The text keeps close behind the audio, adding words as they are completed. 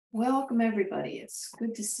Welcome, everybody. It's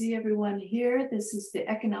good to see everyone here. This is the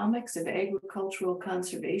Economics of Agricultural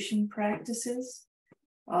Conservation Practices.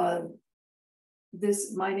 My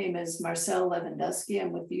name is Marcel Lewandowski.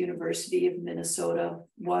 I'm with the University of Minnesota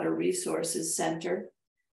Water Resources Center.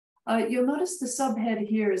 You'll notice the subhead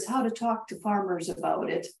here is how to talk to farmers about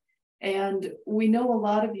it. And we know a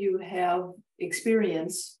lot of you have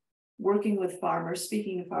experience working with farmers,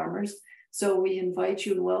 speaking to farmers. So we invite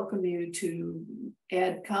you and welcome you to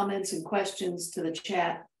add comments and questions to the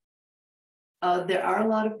chat. There are a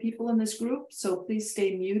lot of people in this group, so please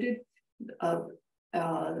stay muted, though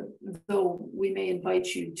we may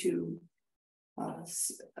invite you to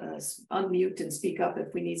unmute and speak up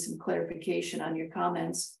if we need some clarification on your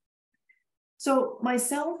comments. So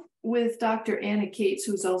myself with Dr. Anna Cates,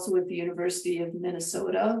 who's also with the University of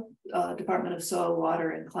Minnesota, Department of Soil,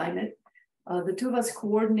 Water, and Climate, the two of us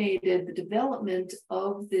coordinated the development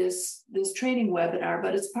of this training webinar,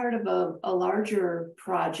 but it's part of a larger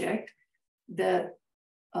project that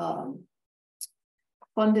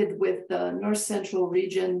funded with the North Central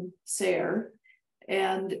Region SARE.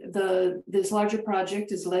 And this larger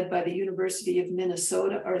project is led by the University of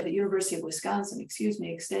Minnesota, or the University of Wisconsin,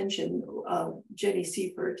 Extension. Jenny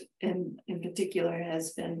Seifert in particular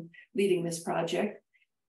has been leading this project.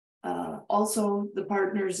 Also, the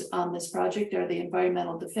partners on this project are the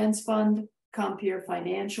Environmental Defense Fund, Compeer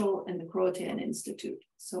Financial, and the Croatan Institute.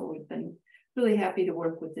 So we've been really happy to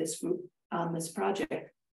work with this group on this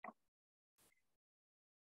project.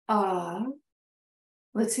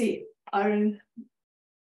 Let's see.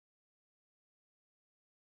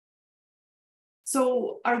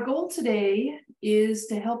 So our goal today is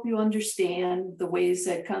to help you understand the ways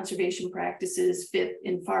that conservation practices fit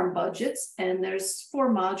in farm budgets. And there's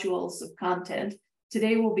 4 modules of content.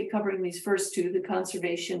 Today we'll be covering these first 2, the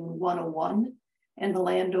Conservation 101 and the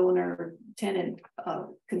Landowner Tenant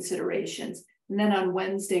considerations. And then on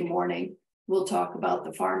Wednesday morning, we'll talk about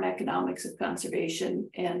the farm economics of conservation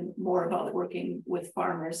and more about working with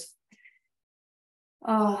farmers.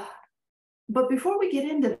 But before we get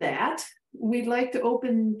into that, we'd like to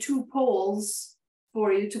open 2 polls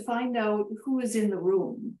for you to find out who is in the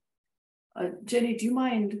room. Jenny, do you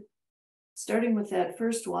mind starting with that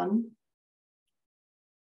first one?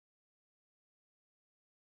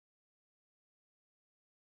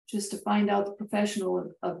 Just to find out the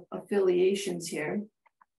professional affiliations here.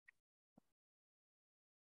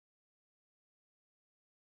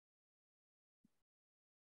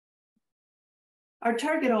 Our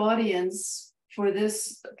target audience for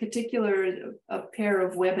this particular pair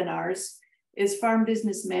of webinars is farm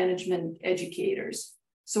business management educators.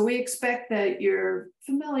 So we expect that you're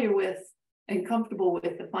familiar with and comfortable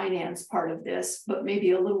with the finance part of this, but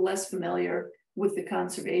maybe a little less familiar with the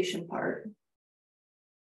conservation part.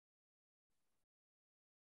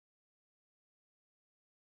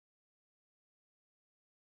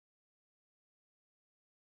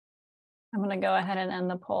 I'm going to go ahead and end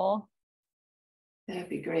the poll. That'd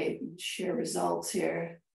be great. Share results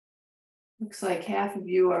here. Looks like half of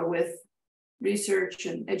you are with research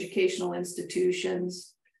and educational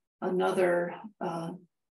institutions, another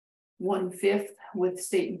 1/5 with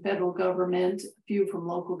state and federal government, a few from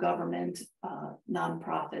local government,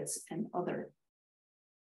 nonprofits, and other,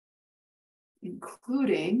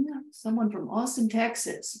 including someone from Austin,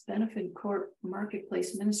 Texas, Benefit Corp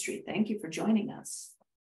Marketplace Ministry. Thank you for joining us.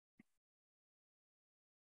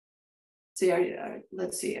 See,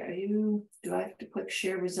 let's see, do I have to click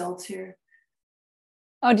share results here?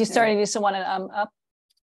 Oh, do you still want it up?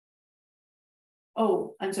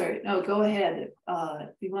 Oh, I'm sorry. No, go ahead.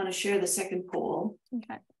 If you want to share the second poll.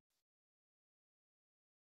 Okay.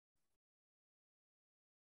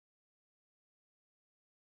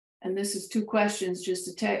 And this is 2 questions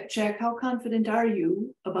just to check how confident are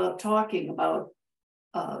you about talking about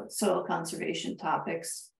soil conservation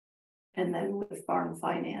topics and then with farm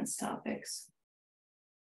finance topics.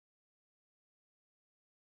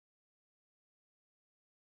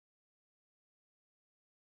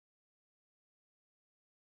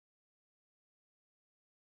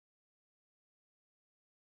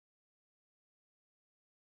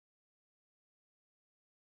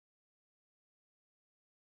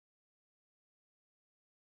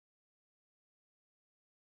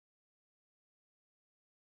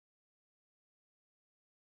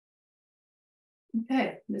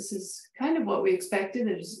 Okay, this is kind of what we expected.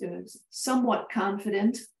 It's somewhat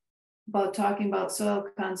confident about talking about soil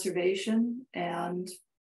conservation, and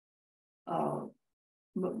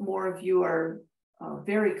more of you are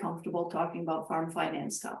very comfortable talking about farm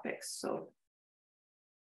finance topics. So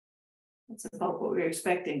that's about what we were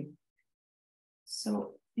expecting.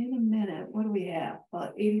 So in a minute. What do we have?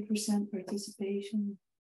 About 80% participation.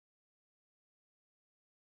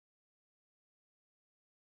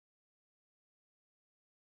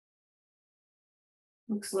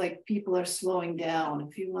 Looks like people are slowing down.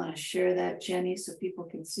 If you want to share that, Jenny, so people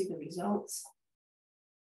can see the results.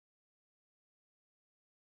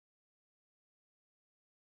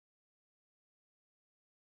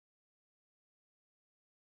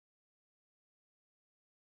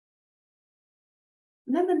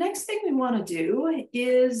 And then the next thing we want to do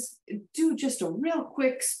is do just a real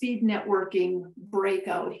quick speed networking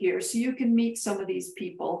breakout here so you can meet some of these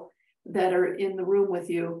people that are in the room with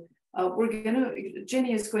you.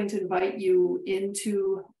 Jenny is going to invite you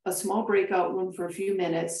into a small breakout room for a few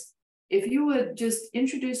minutes. If you would just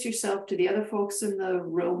introduce yourself to the other folks in the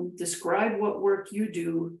room, describe what work you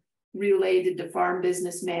do related to farm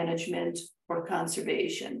business management or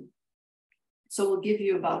conservation. So we'll give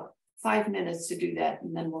you about 5 minutes to do that,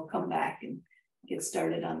 and then we'll come back and get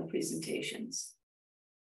started on the presentations.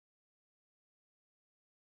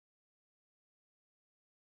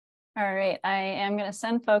 All right, I am going to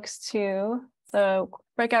send folks to the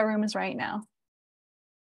breakout rooms right now.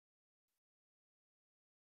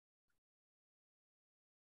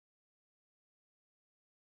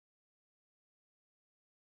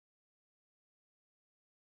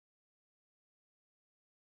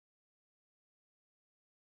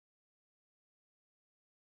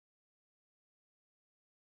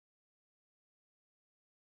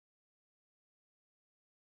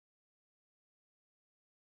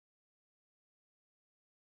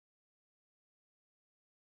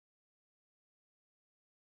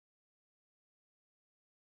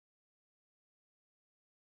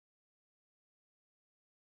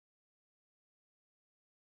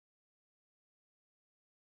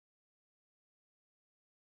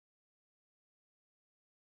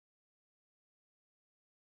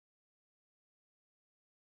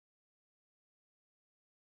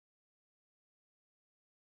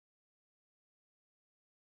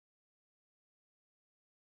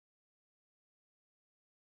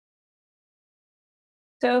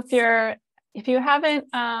 So if you haven't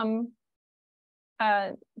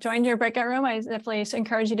joined your breakout room, I definitely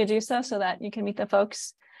encourage you to do so that you can meet the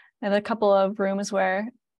folks. There's a couple of rooms where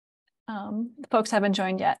the folks haven't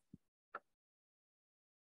joined yet.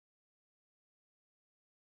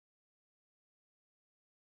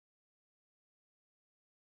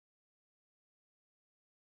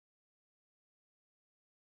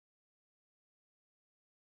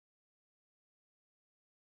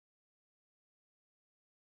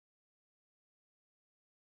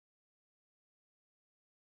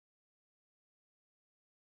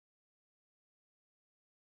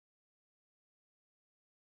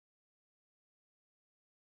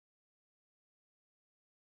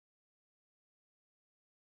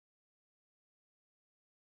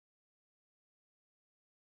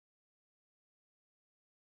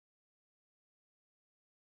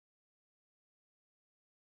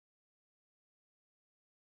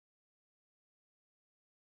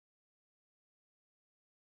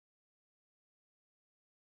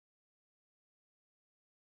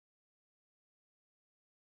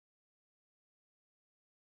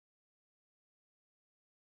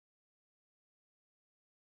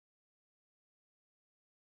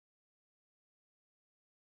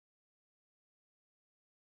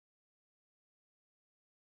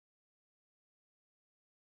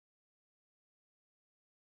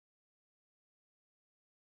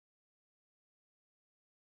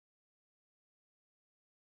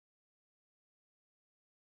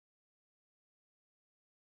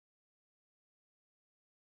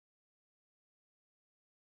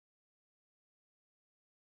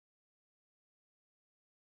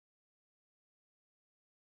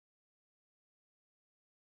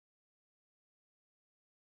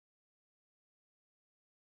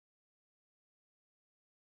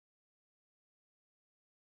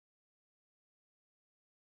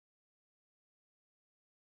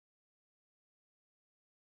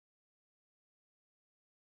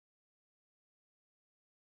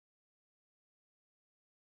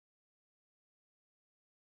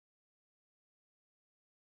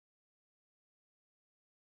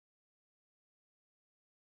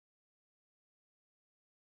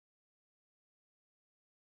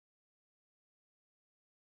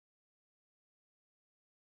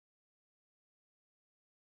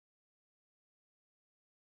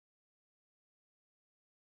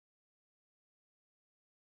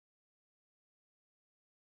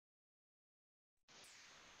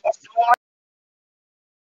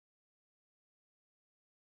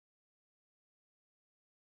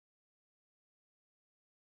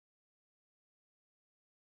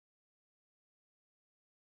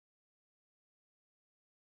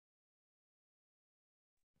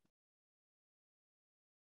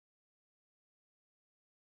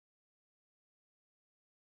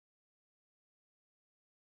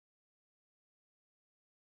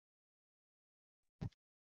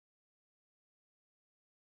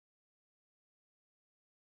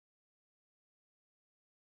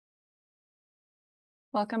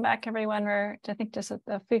 Welcome back, everyone. I think just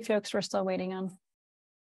a few folks we're still waiting on.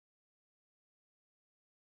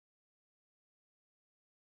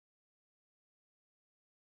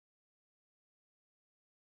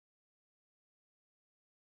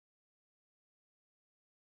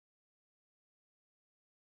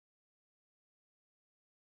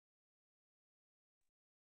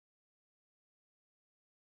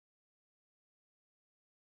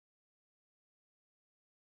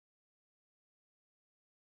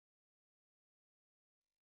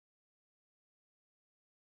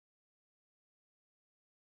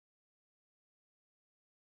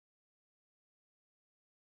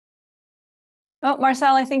 Oh,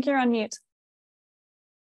 Marcel, I think you're on mute.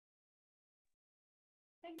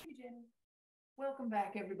 Thank you, Jenny. Welcome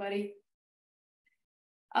back, everybody.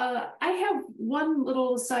 I have one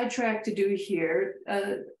little sidetrack to do here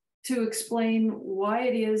to explain why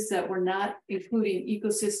it is that we're not including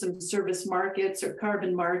ecosystem service markets or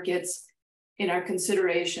carbon markets in our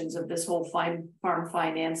considerations of this whole farm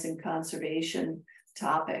finance and conservation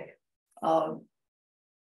topic.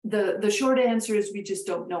 The short answer is we just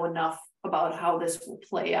don't know enough about how this will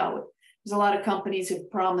play out. There's a lot of companies who've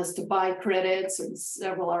promised to buy credits, and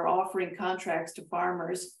several are offering contracts to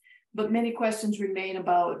farmers, but many questions remain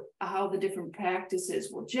about how the different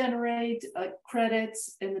practices will generate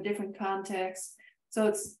credits in the different contexts. So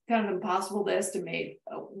it's kind of impossible to estimate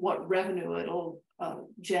what revenue it'll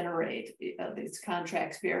generate. These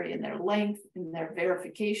contracts vary in their length, in their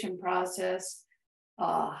verification process,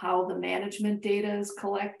 how the management data is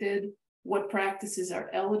collected, what practices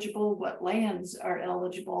are eligible, what lands are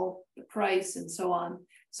eligible, the price, and so on.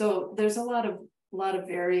 So there's a lot of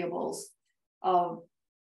variables.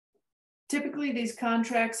 Typically, these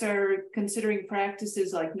contracts are considering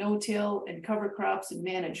practices like no-till and cover crops and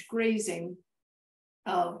managed grazing.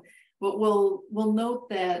 But we'll note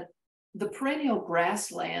that the perennial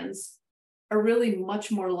grasslands are really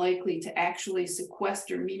much more likely to actually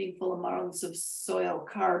sequester meaningful amounts of soil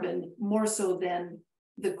carbon, more so than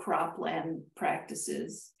the cropland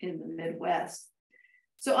practices in the Midwest.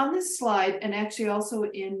 So on this slide, and actually also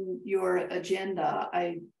in your agenda,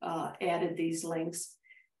 I added these links.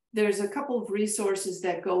 There's a couple of resources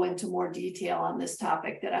that go into more detail on this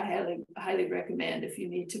topic that I highly recommend if you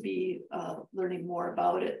need to be learning more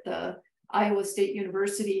about it. The Iowa State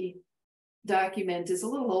University document is a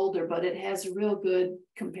little older, but it has a real good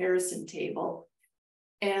comparison table.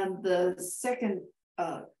 And the second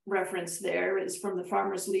reference there is from the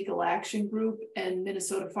Farmers Legal Action Group and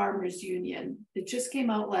Minnesota Farmers Union. It just came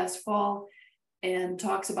out last fall and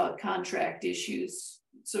talks about contract issues,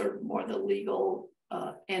 sort of more the legal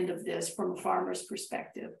end of this from a farmer's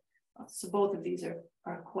perspective. So both of these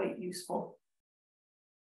are quite useful.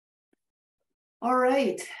 All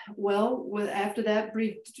right, well, after that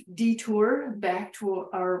brief detour back to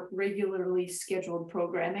our regularly scheduled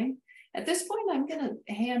programming, at this point, I'm going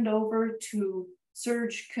to hand over to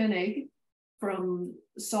Serge Koenig from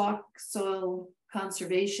Sauk Soil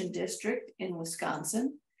Conservation District in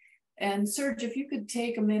Wisconsin. And Serge, if you could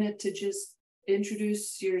take a minute to just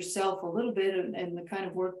introduce yourself a little bit and the kind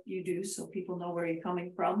of work you do so people know where you're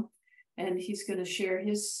coming from. And he's going to share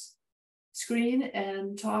his screen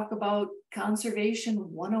and talk about Conservation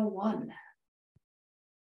 101.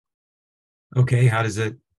 Okay, is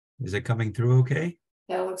it coming through okay?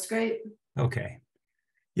 That looks great. Okay.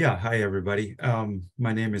 Yeah, hi everybody.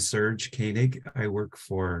 My name is Serge Koenig. I work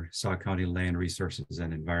for Sauk County Land Resources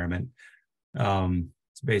and Environment.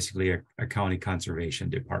 It's basically a county conservation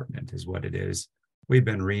department is what it is. We've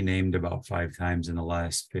been renamed about 5 times in the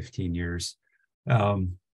last 15 years.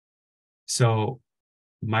 So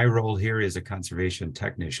my role here is a conservation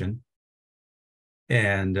technician.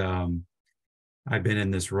 And I've been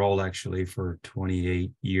in this role actually for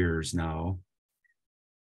 28 years now.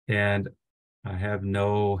 And I have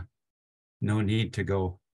no need to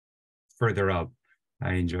go further up.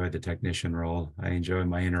 I enjoy the technician role. I enjoy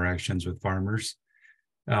my interactions with farmers.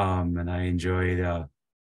 And I enjoy the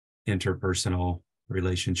interpersonal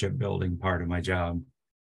relationship building part of my job.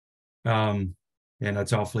 And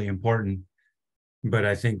that's awfully important. But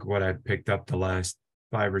I think what I've picked up the last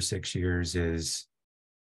 5 or 6 years is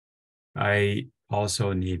I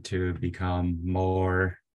also need to become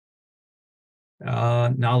more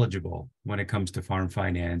knowledgeable when it comes to farm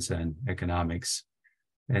finance and economics.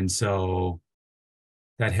 And so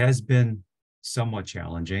that has been somewhat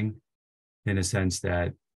challenging in a sense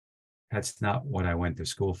that that's not what I went to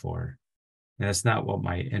school for. And that's not what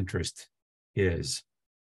my interest is,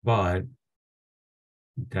 but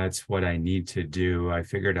that's what I need to do. I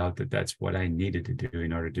figured out that that's what I needed to do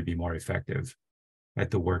in order to be more effective at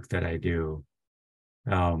the work that I do.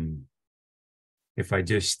 if I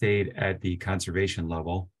just stayed at the conservation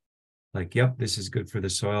level, like, yep, this is good for the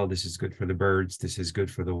soil, this is good for the birds, this is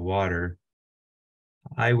good for the water,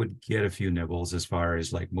 I would get a few nibbles as far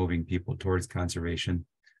as like moving people towards conservation,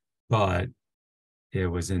 but it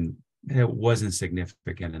wasn't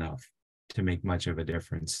significant enough to make much of a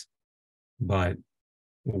difference. But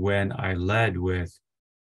when I led with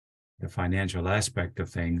the financial aspect of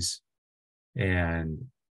things and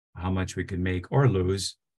how much we could make or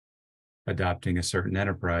lose adopting a certain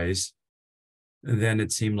enterprise, then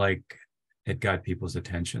it seemed like it got people's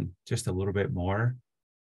attention just a little bit more.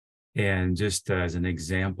 And just as an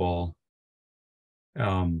example,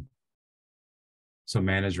 so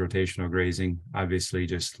managed rotational grazing, obviously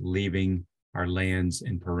just leaving our lands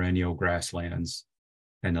in perennial grasslands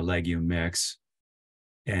and a legume mix,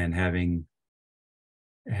 and having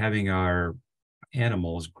our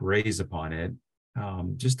animals graze upon it,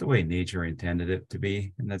 just the way nature intended it to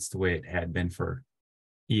be. And that's the way it had been for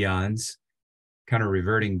eons. Kind of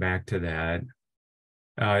reverting back to that,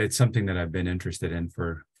 it's something that I've been interested in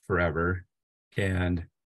for forever. And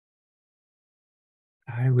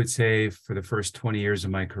I would say for the first 20 years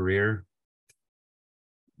of my career,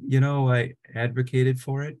 I advocated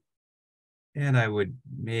for it. And I would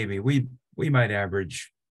we might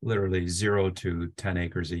average literally 0 to 10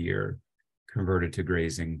 acres a year converted to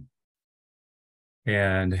grazing.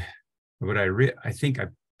 And what I think I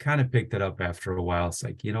kind of picked it up after a while. It's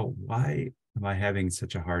like, why am I having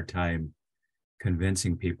such a hard time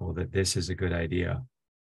convincing people that this is a good idea,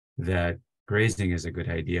 that grazing is a good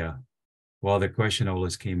idea? Well, the question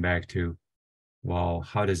always came back to, well,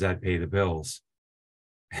 how does that pay the bills?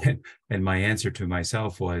 And my answer to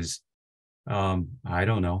myself was, I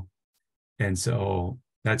don't know. And so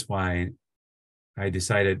that's why I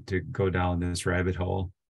decided to go down this rabbit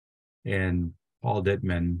hole. And Paul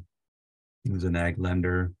Dittman, he was an ag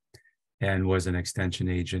lender and was an extension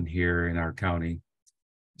agent here in our county.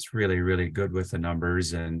 It's really, really good with the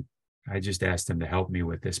numbers. And I just asked him to help me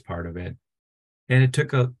with this part of it. And it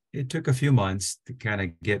took a few months to kind of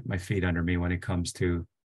get my feet under me when it comes to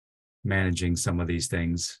managing some of these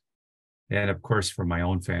things. And of course, for my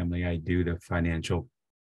own family, I do the financial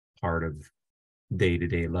part of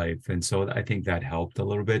day-to-day life. And so I think that helped a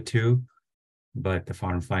little bit too. But the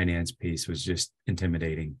farm finance piece was just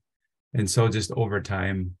intimidating. And so just over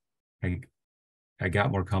time, I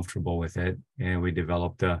got more comfortable with it. And we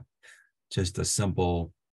developed just a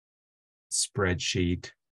simple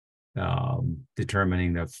spreadsheet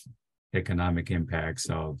determining the economic impacts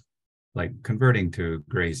of like converting to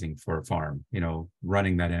grazing for a farm,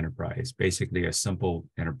 running that enterprise, basically a simple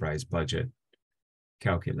enterprise budget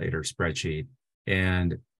calculator spreadsheet.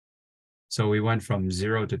 And so we went from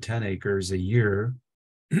 0 to 10 acres a year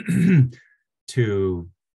to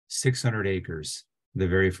 600 acres the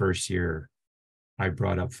very first year. I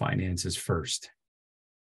brought up finances first.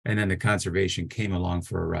 And then the conservation came along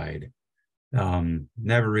for a ride.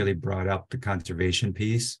 Never really brought up the conservation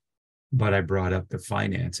piece, but I brought up the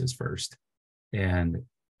finances first. And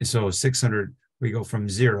so 600, we go from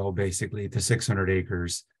 0 basically to 600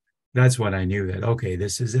 acres. That's when I knew that, okay,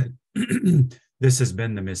 this is it. This has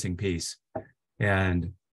been the missing piece.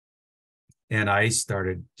 And I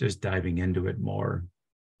started just diving into it more,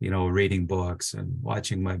 reading books and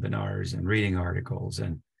watching webinars and reading articles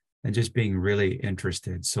and just being really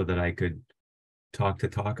interested so that I could talk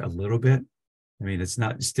a little bit. I mean, it's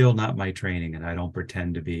still not my training, and I don't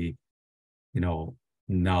pretend to be,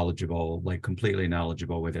 knowledgeable, like completely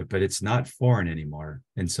knowledgeable with it, but it's not foreign anymore.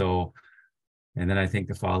 And then I think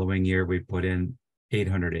the following year we put in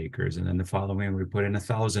 800 acres. And then the following year we put in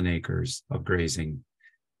 1,000 acres of grazing.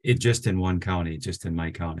 It just in one county, just in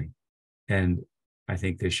my county. And I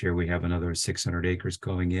think this year we have another 600 acres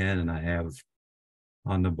going in, and I have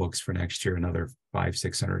on the books for next year another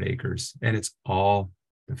 500-600 acres. And it's all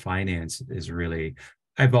the finance is really,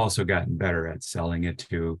 I've also gotten better at selling it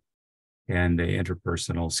too. And the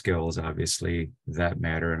interpersonal skills, obviously, that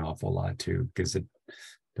matter an awful lot too, because it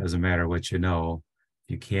doesn't matter what you know.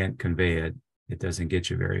 If you can't convey it, it doesn't get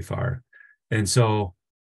you very far. And so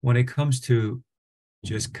when it comes to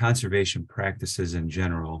just conservation practices in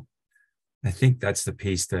general, I think that's the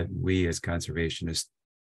piece that we as conservationists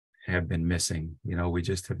have been missing. We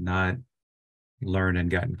just have not learned and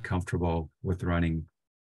gotten comfortable with running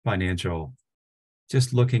financial,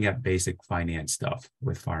 just looking at basic finance stuff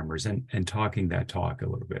with farmers and talking that talk a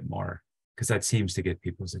little bit more, because that seems to get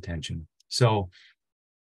people's attention. So,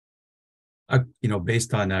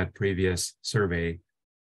 based on that previous survey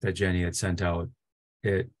that Jenny had sent out,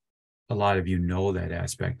 a lot of you know that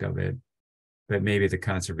aspect of it, but maybe the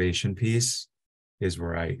conservation piece is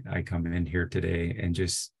where I come in here today and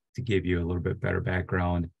just to give you a little bit better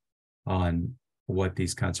background on what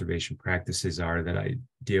these conservation practices are that I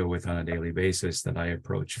deal with on a daily basis, that I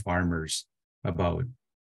approach farmers about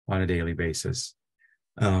on a daily basis.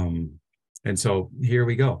 And so here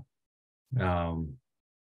we go. Let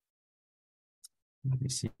me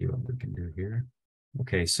see what we can do here.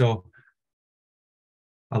 Okay, so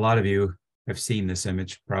a lot of you have seen this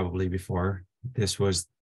image probably before. These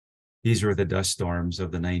were the dust storms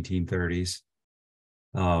of the 1930s,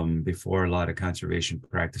 before a lot of conservation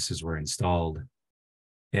practices were installed.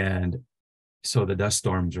 And so the dust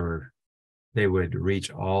storms they would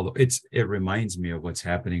reach it reminds me of what's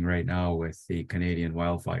happening right now with the Canadian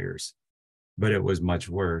wildfires, but it was much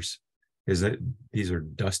worse, is that these are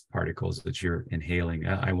dust particles that you're inhaling.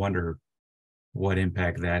 I wonder what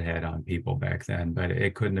impact that had on people back then, but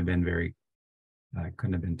it couldn't have been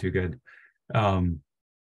too good. The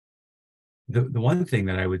one thing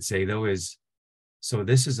that I would say though is, so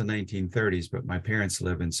this is the 1930s, but my parents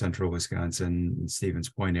live in central Wisconsin, Stevens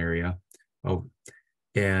Point area. Oh,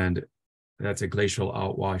 and that's a glacial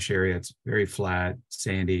outwash area. It's very flat,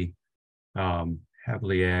 sandy,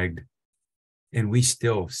 heavily egged. And we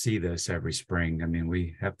still see this every spring. I mean,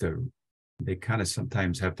 they kind of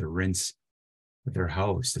sometimes have to rinse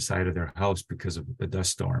the side of their house, because of the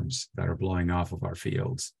dust storms that are blowing off of our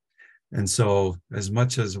fields. And so as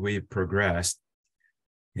much as we've progressed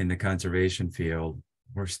in the conservation field,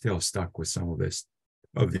 we're still stuck with some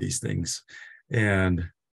of these things. And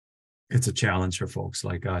it's a challenge for folks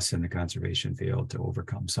like us in the conservation field to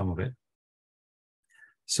overcome some of it.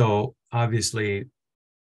 So obviously,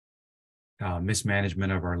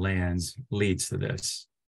 mismanagement of our lands leads to this.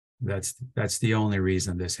 That's the only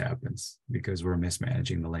reason this happens, because we're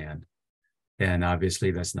mismanaging the land. And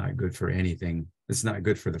obviously that's not good for anything. It's not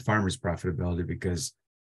good for the farmer's profitability, because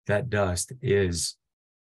that dust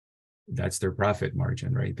that's their profit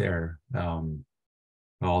margin right there.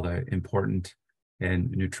 All the important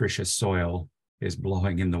and nutritious soil is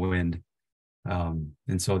blowing in the wind.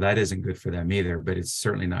 And so that isn't good for them either, but it's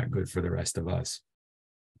certainly not good for the rest of us.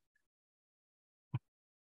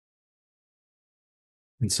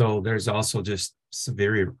 And so there's also just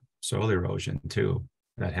severe soil erosion too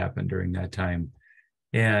that happened during that time.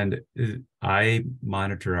 And I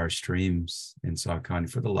monitor our streams in Sauk County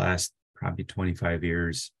for the last probably 25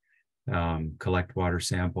 years, collect water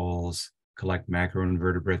samples, collect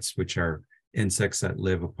macroinvertebrates, which are insects that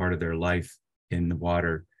live a part of their life in the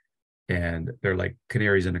water. And they're like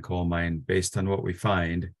canaries in a coal mine. Based on what we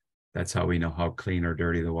find, that's how we know how clean or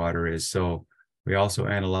dirty the water is. So we also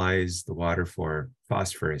analyze the water for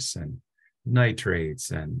phosphorus and nitrates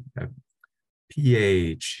and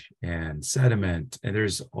pH and sediment. And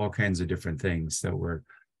there's all kinds of different things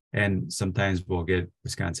and sometimes we'll get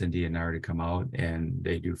Wisconsin DNR to come out and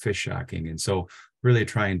they do fish shocking. And so really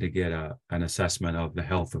trying to get an assessment of the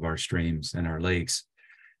health of our streams and our lakes.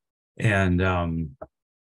 And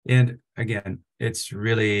again,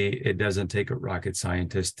 it doesn't take a rocket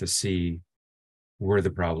scientist to see where the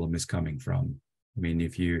problem is coming from. I mean,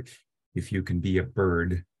 if you can be a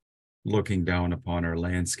bird looking down upon our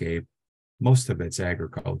landscape, most of it's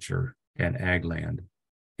agriculture and ag land.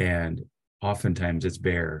 And oftentimes it's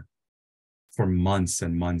bare for months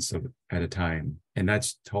and months at a time. And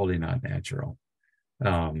that's totally not natural.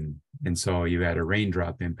 And so you add a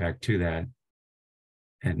raindrop impact to that,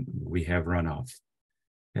 and we have runoff.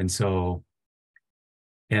 And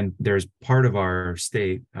there's part of our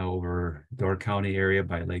state over Door County area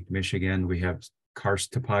by Lake Michigan, we have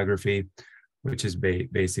karst topography, which is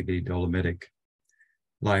basically dolomitic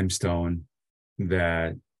limestone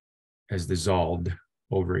that has dissolved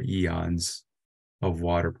over eons of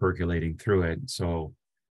water percolating through it. So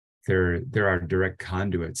there are direct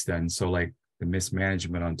conduits then. So like the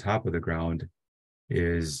mismanagement on top of the ground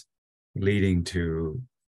is leading to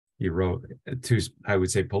I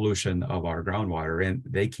would say pollution of our groundwater, and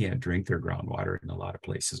they can't drink their groundwater in a lot of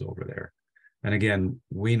places over there. And again,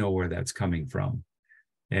 we know where that's coming from.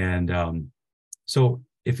 And so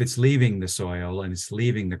if it's leaving the soil and it's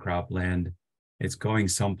leaving the cropland, it's going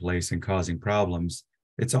someplace and causing problems.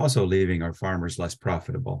 It's also leaving our farmers less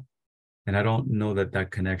profitable. And I don't know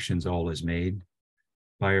that connection's always made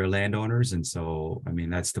by our landowners. And so, I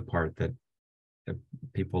mean, that's the part that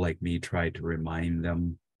people like me try to remind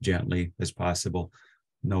them gently as possible.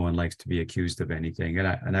 No one likes to be accused of anything.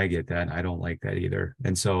 And I get that. I don't like that either.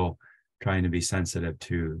 And so trying to be sensitive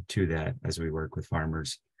to that as we work with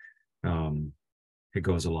farmers, it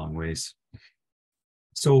goes a long ways.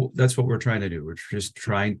 So that's what we're trying to do. We're just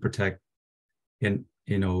trying to protect, and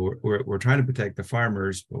we're trying to protect the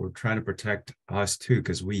farmers, but we're trying to protect us too,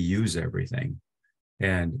 because we use everything.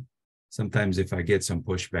 And sometimes if I get some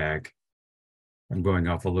pushback, I'm going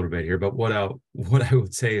off a little bit here, but what I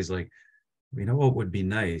would say is like, you know, what would be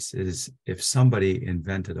nice is if somebody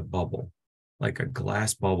invented a bubble, like a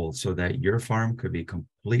glass bubble, so that your farm could be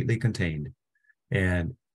completely contained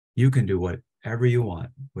and you can do whatever you want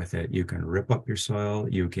with it. You can rip up your soil,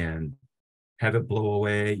 you can have it blow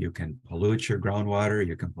away, you can pollute your groundwater,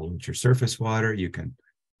 you can pollute your surface water, you can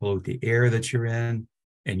pollute the air that you're in,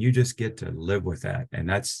 and you just get to live with that, and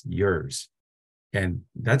that's yours. And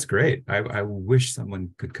that's great. I wish someone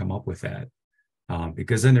could come up with that,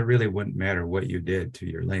 because then it really wouldn't matter what you did to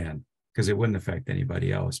your land, because it wouldn't affect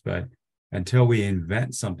anybody else. But until we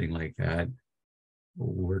invent something like that,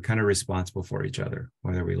 we're kind of responsible for each other,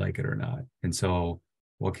 whether we like it or not. And so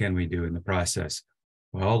what can we do in the process?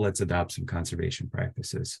 Well, let's adopt some conservation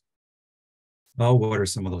practices. Well, what are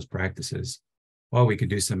some of those practices? Well, we could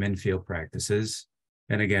do some in-field practices.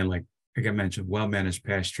 And again, like I mentioned, well-managed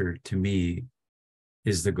pasture to me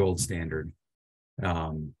is the gold standard,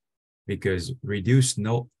 because reduced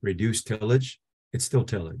tillage, it's still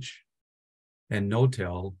tillage, and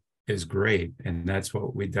no-till is great, and that's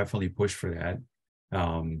what we definitely push for that.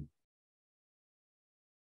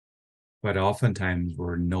 But oftentimes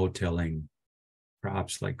we're no-tilling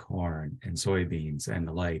crops like corn and soybeans and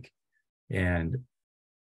the like, and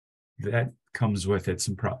that comes with it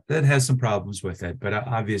that has some problems with it. But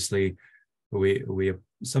obviously, we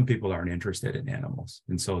some people aren't interested in animals,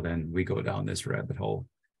 and so then we go down this rabbit hole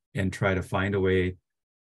and try to find a way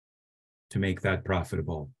to make that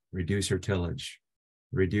profitable, reduce your tillage,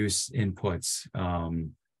 reduce inputs.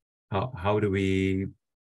 How do we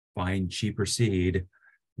find cheaper seed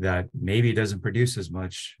that maybe doesn't produce as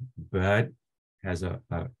much but has a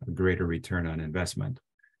greater return on investment?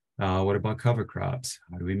 What about cover crops?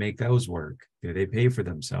 How do we make those work? Do they pay for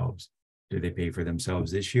themselves? Do they pay for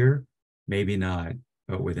themselves this year? Maybe not,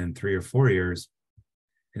 but within 3 or 4 years,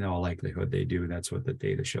 in all likelihood, they do. That's what the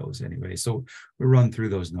data shows anyway. So we run through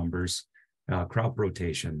those numbers. Crop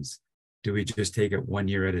rotations. Do we just take it 1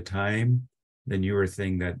 year at a time? The newer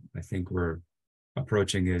thing that I think we're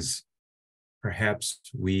approaching is perhaps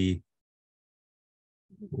we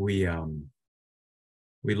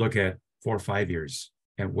look at 4 or 5 years,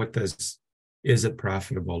 and is it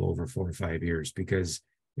profitable over 4 or 5 years? Because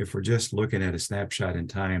if we're just looking at a snapshot in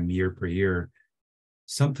time, year per year,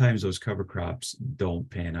 sometimes those cover crops don't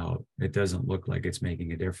pan out. It doesn't look like it's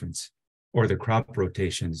making a difference, or the crop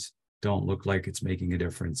rotations don't look like it's making a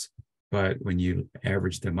difference. But when you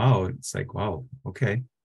average them out, it's like, wow, okay,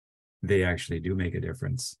 they actually do make a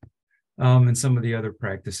difference. And some of the other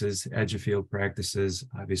practices, edge of field practices,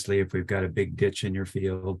 obviously, if we've got a big ditch in your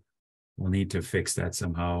field, we'll need to fix that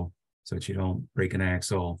somehow so that you don't break an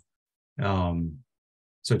axle,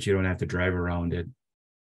 so that you don't have to drive around it.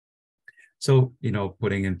 So,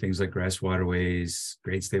 putting in things like grass waterways,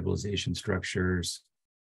 grade stabilization structures.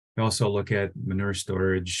 We also look at manure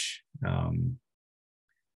storage.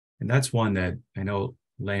 And that's one that I know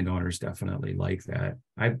landowners definitely like that.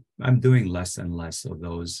 I'm doing less and less of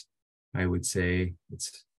those. I would say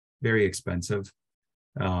it's very expensive.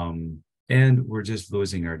 And we're just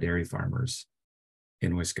losing our dairy farmers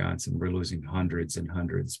in Wisconsin. We're losing hundreds and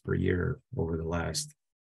hundreds per year over the last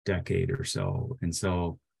decade or so. And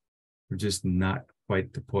so we're just not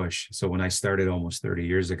quite the push. So when I started almost 30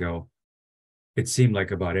 years ago, it seemed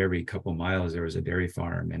like about every couple miles there was a dairy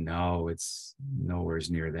farm, and now it's nowhere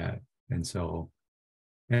near that. And so,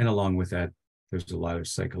 and along with that, there's a lot of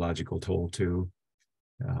psychological toll too,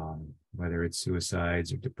 whether it's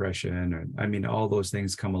suicides or depression, or all those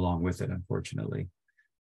things come along with it, unfortunately.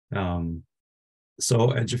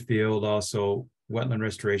 So edge of field, also wetland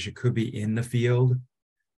restoration could be in the field.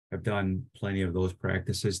 I've done plenty of those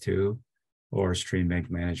practices too, or stream bank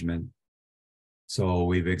management. So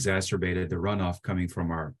we've exacerbated the runoff coming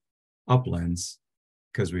from our uplands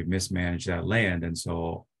because we've mismanaged that land. And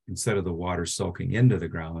so instead of the water soaking into the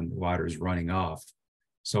ground, the water is running off.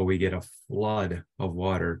 So we get a flood of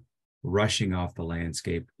water rushing off the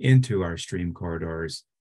landscape into our stream corridors,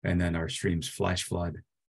 and then our streams flash flood.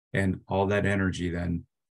 And all that energy then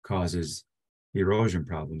causes erosion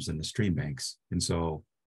problems in the stream banks. And so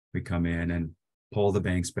we come in and pull the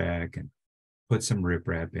banks back and put some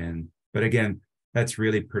riprap in. But again, that's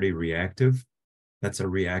really pretty reactive. That's a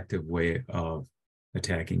reactive way of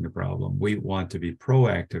attacking the problem. We want to be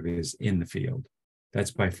proactive, is in the field.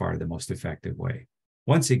 That's by far the most effective way.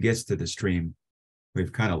 Once it gets to the stream,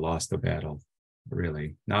 we've kind of lost the battle,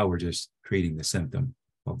 really. Now we're just treating the symptom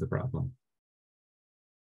of the problem.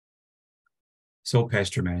 So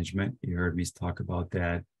pasture management, you heard me talk about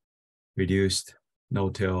that. Reduced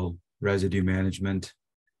no-till, residue management.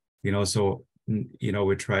 So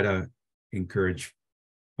we try to encourage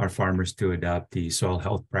our farmers to adopt the soil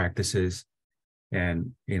health practices.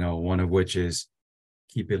 And, one of which is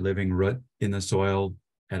keep a living root in the soil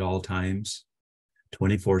at all times,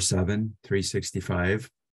 24/7, 365,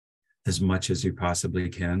 as much as you possibly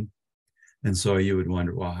can. And so you would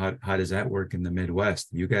wonder, well, how does that work in the Midwest?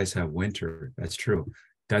 You guys have winter. That's true.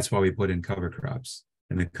 That's why we put in cover crops.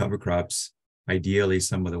 And the cover crops, ideally,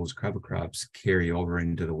 some of those cover crops carry over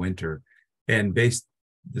into the winter. And there's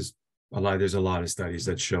a lot of studies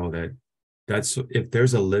that show that if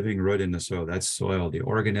there's a living root in the soil, that's soil, the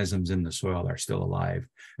organisms in the soil are still alive.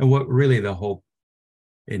 And what really the whole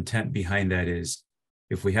intent behind that is,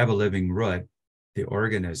 if we have a living root, the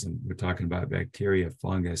organism, we're talking about bacteria,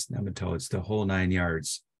 fungus, nematodes, the whole 9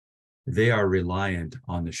 yards, they are reliant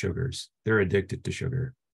on the sugars. They're addicted to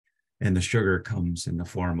sugar. And the sugar comes in the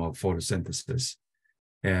form of photosynthesis.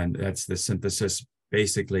 And that's the synthesis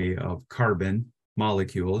basically of carbon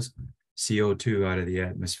molecules, CO2 out of the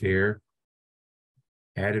atmosphere,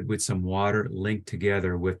 added with some water, linked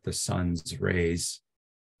together with the sun's rays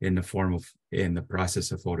in the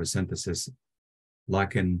process of photosynthesis,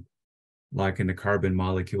 locking the carbon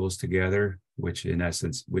molecules together, which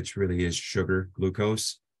really is sugar,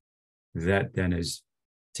 glucose, that then is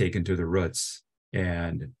taken to the roots.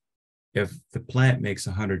 And if the plant makes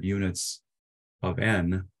 100 units of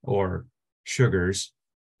N or sugars,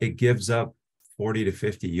 it gives up 40 to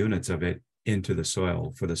 50 units of it into the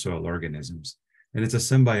soil for the soil organisms. And it's a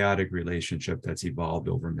symbiotic relationship that's evolved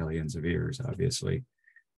over millions of years, obviously.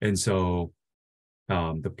 And so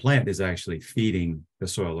the plant is actually feeding the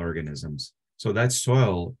soil organisms. So that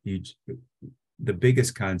soil, the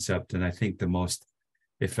biggest concept, and I think the most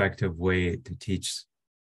effective way to teach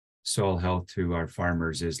soil health to our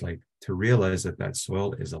farmers is like to realize that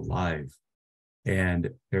soil is alive. And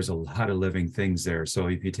there's a lot of living things there. So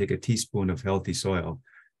if you take a teaspoon of healthy soil,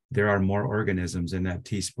 there are more organisms in that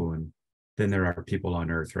teaspoon than there are people on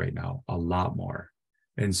earth right now, a lot more.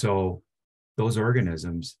 And so those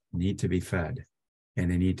organisms need to be fed, and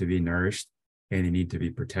they need to be nourished, and they need to be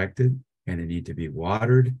protected, and they need to be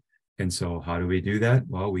watered. And so how do we do that?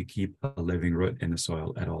 Well, we keep a living root in the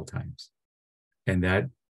soil at all times. And that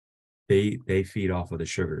they feed off of the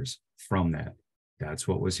sugars from that. That's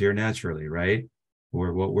what was here naturally, right?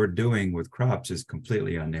 What we're doing with crops is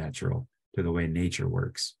completely unnatural to the way nature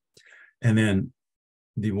works. And then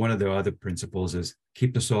one of the other principles is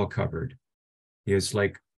keep the soil covered. It's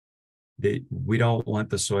like we don't want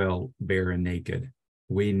the soil bare and naked.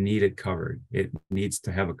 We need it covered. It needs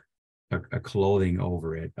to have a clothing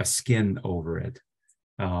over it, a skin over it.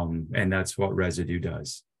 And that's what residue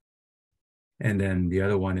does. And then the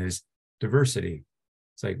other one is diversity.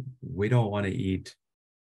 It's like we don't want to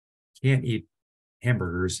can't eat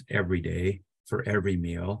hamburgers every day for every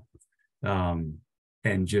meal.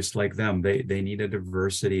 And just like them, they need a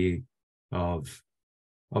diversity of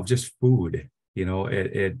just food.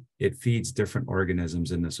 It feeds different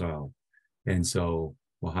organisms in the soil. And so,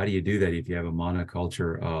 well, how do you do that if you have a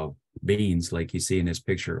monoculture of beans, like you see in this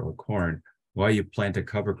picture, or corn? Well, you plant a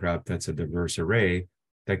cover crop that's a diverse array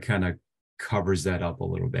that kind of covers that up a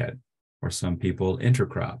little bit. Or some people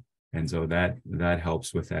intercrop. And so that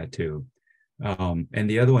helps with that too. And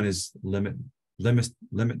the other one is limit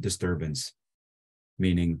disturbance,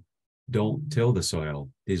 meaning don't till the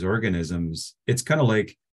soil. These organisms, it's kind of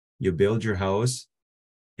like you build your house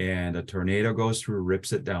and a tornado goes through,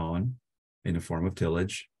 rips it down in the form of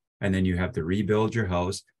tillage. And then you have to rebuild your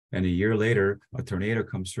house. And a year later, a tornado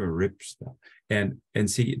comes through and rips them.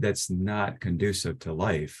 And see, that's not conducive to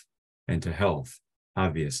life and to health,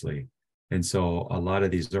 obviously. And so a lot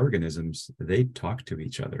of these organisms, they talk to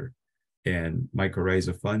each other. And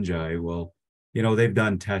mycorrhiza fungi will, they've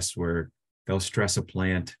done tests where they'll stress a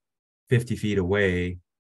plant 50 feet away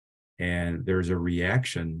and there's a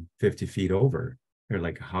reaction 50 feet over. They're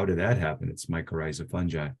like, how did that happen? It's mycorrhiza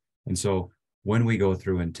fungi. And so when we go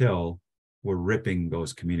through and till, we're ripping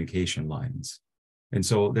those communication lines. And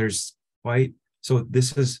so this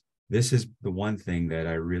is the one thing that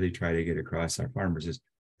I really try to get across our farmers is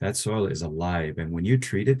that soil is alive. And when you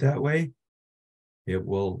treat it that way, it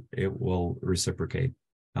will reciprocate.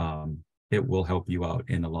 It will help you out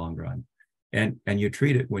in the long run. And you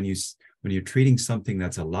treat it when you're treating something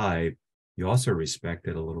that's alive, you also respect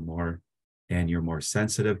it a little more and you're more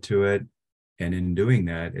sensitive to it. And in doing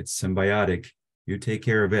that, it's symbiotic. You take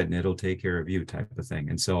care of it and it'll take care of you, type of thing.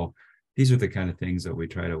 And so these are the kind of things that we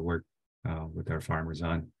try to work with our farmers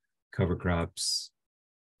on: cover crops,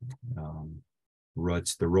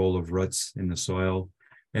 roots, the role of roots in the soil.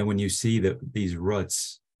 And when you see these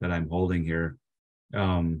roots that I'm holding here,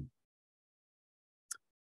 you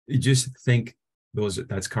just think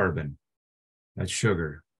that's carbon. That's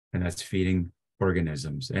sugar, and that's feeding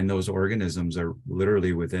organisms. And those organisms are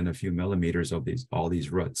literally within a few millimeters of all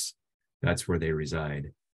these roots. That's where they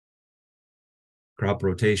reside. Crop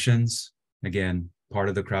rotations, again, part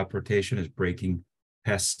of the crop rotation is breaking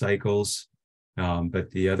pest cycles. But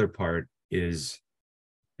the other part is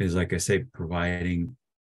like I say, providing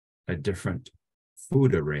a different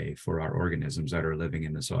food array for our organisms that are living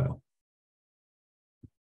in the soil.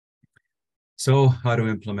 So how to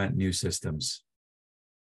implement new systems?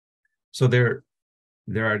 So there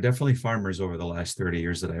are definitely farmers over the last 30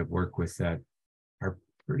 years that I've worked with that are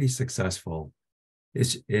pretty successful.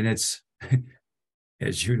 It's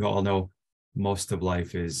as you all know, most of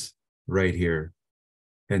life is right here.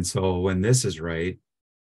 And so when this is right,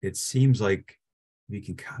 it seems like you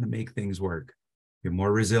can kind of make things work. You're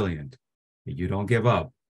more resilient. You don't give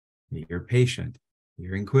up. You're patient.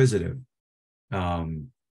 You're inquisitive.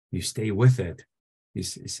 You stay with it. You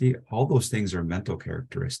see, all those things are mental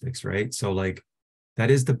characteristics, right? So like, that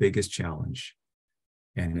is the biggest challenge.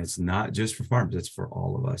 And it's not just for farmers, it's for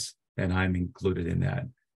all of us. And I'm included in that.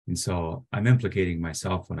 And so I'm implicating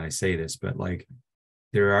myself when I say this, but like,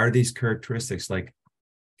 there are these characteristics, like,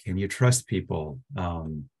 can you trust people?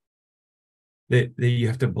 That you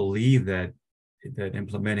have to believe that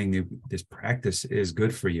implementing this practice is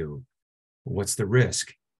good for you. What's the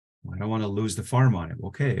risk? I don't want to lose the farm on it.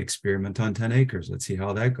 Okay, experiment on 10 acres. Let's see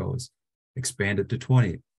how that goes. Expand it to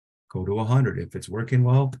 20, go to 100. If it's working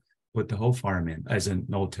well, put the whole farm in, as in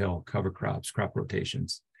no-till, cover crops, crop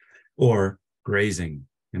rotations, or grazing.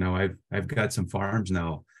 You know, I've got some farms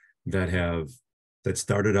now that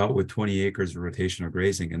started out with 20 acres of rotational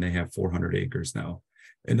grazing, and they have 400 acres now.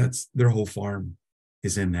 And that's their whole farm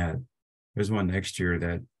is in that. There's one next year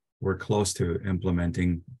that we're close to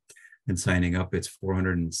implementing and signing up. It's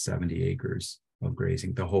 470 acres of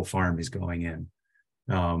grazing. The whole farm is going in.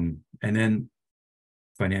 And then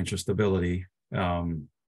financial stability. And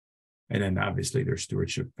then obviously there's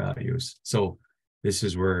stewardship values. So this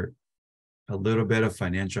is where a little bit of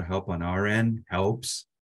financial help on our end helps,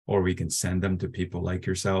 or we can send them to people like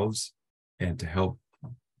yourselves and to help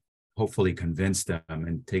hopefully convince them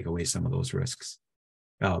and take away some of those risks,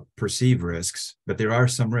 perceived risks, but there are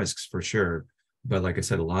some risks for sure. But like I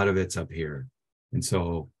said, a lot of it's up here. And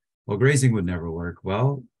so, well, grazing would never work.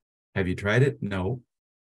 Well, have you tried it? No.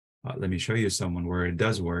 Let me show you someone where it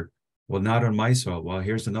does work. Well, not on my soil. Well,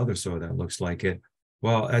 here's another soil that looks like it.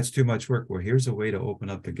 Well, that's too much work. Well, here's a way to open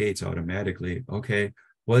up the gates automatically. Okay.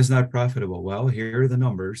 Well, it's not profitable. Well, here are the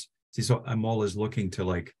numbers. See, so I'm always looking to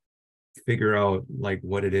like figure out like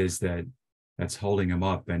what it is that's holding them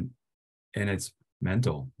up, and it's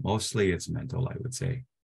mental. Mostly it's mental, I would say.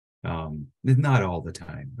 Not all the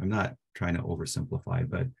time. I'm not trying to oversimplify,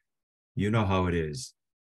 but you know how it is.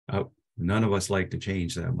 None of us like to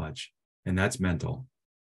change that much, and that's mental.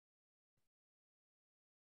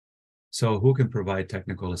 So who can provide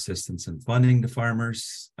technical assistance and funding to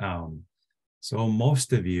farmers? So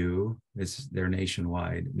most of you, they're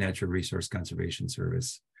nationwide, Natural Resource Conservation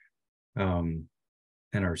Service,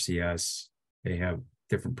 NRCS, they have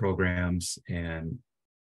different programs and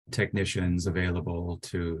technicians available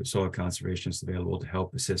to, soil conservationists available to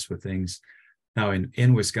help assist with things. Now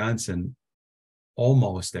in Wisconsin,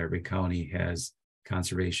 almost every county has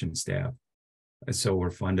conservation staff. So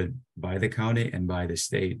we're funded by the county and by the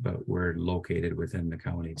state, but we're located within the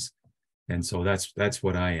counties. And so that's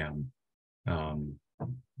what I am.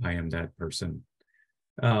 I am that person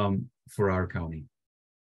for our county.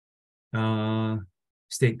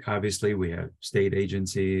 State, obviously, we have state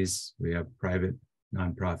agencies, we have private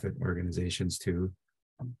nonprofit organizations too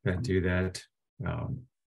that do that.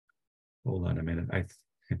 Hold on a minute.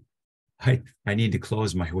 I need to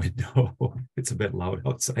close my window. It's a bit loud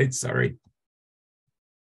outside, sorry.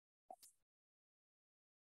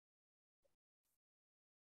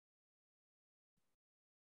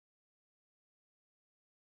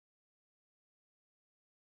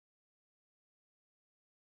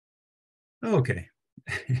 Okay,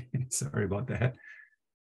 sorry about that.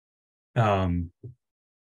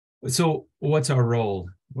 So what's our role?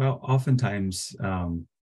 Well, oftentimes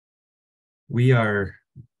we're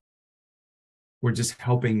just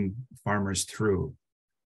helping farmers through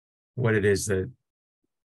what it is that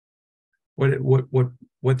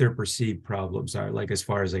what their perceived problems are. Like as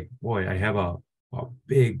far as like, boy, I have a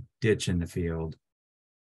big ditch in the field.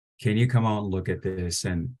 Can you come out and look at this?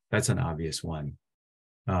 And that's an obvious one.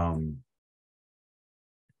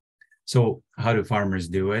 So how do farmers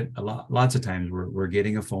do it? Lots of times we're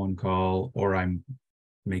getting a phone call, or I'm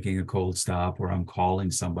making a cold stop, or I'm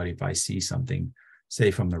calling somebody if I see something,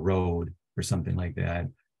 say from the road or something like that.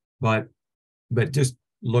 But just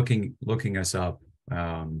looking us up,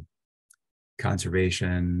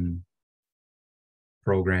 conservation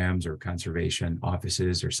programs or conservation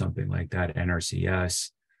offices or something like that, NRCS,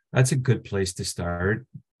 that's a good place to start.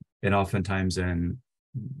 And oftentimes then,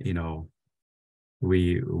 you know,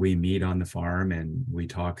 we meet on the farm and we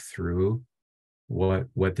talk through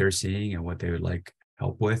what they're seeing and what they would like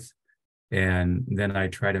help with. And then I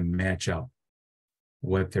try to match up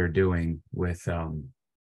what they're doing with,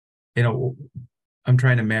 you know, I'm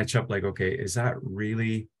trying to match up like, okay, is that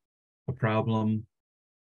really a problem?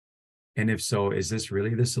 And if so, is this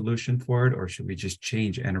really the solution for it? Or should we just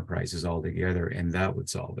change enterprises altogether and that would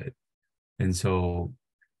solve it? And so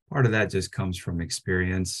part of that just comes from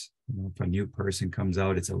experience. You know, if a new person comes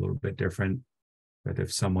out, it's a little bit different. But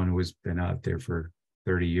if someone who's been out there for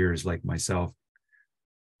 30 years, like myself,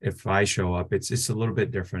 if I show up, it's a little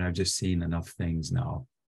bit different. I've just seen enough things now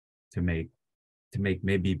to make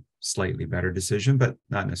maybe slightly better decision, but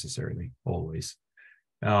not necessarily always.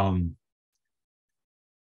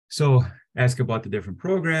 So ask about the different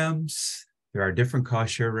programs. There are different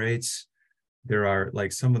cost share rates. There are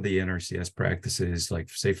like some of the NRCS practices, like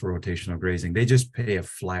say for rotational grazing, they just pay a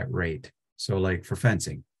flat rate. So like for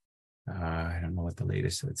fencing, I don't know what the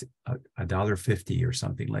latest, it's $1.50 or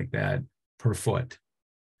something like that per foot.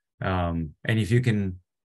 And if you can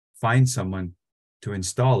find someone to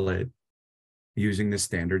install it using the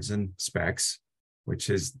standards and specs, which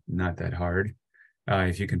is not that hard.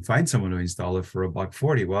 If you can find someone to install it for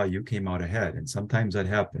 $1.40, well, you came out ahead. And sometimes that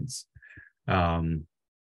happens. But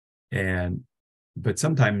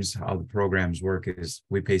sometimes how the programs work is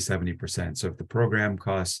we pay 70%. So if the program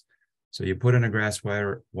costs, so you put in a grass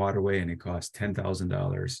waterway and it costs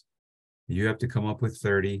 $10,000, you have to come up with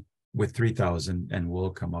 3,000 and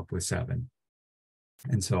we'll come up with 7.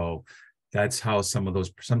 And so that's how some of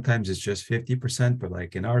those, sometimes it's just 50%, but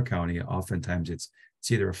like in our county, oftentimes it's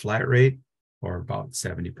either a flat rate or about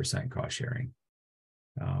 70% cost sharing.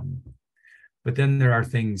 But then there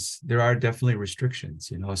are definitely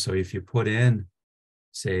restrictions, you know, so if you put in,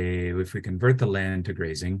 say, if we convert the land to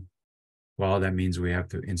grazing, well, that means we have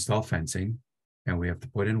to install fencing and we have to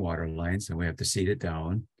put in water lines and we have to seed it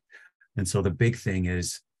down. And so the big thing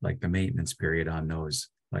is like the maintenance period on those,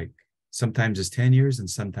 like sometimes it's 10 years and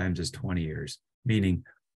sometimes it's 20 years, meaning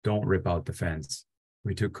don't rip out the fence.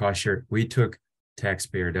 We took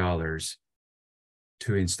taxpayer dollars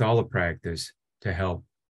to install a practice to help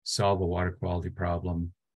solve a water quality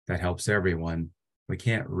problem that helps everyone. We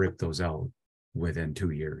can't rip those out within 2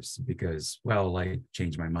 years because, well, I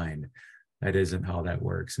changed my mind. That isn't how that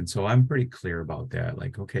works. And so I'm pretty clear about that.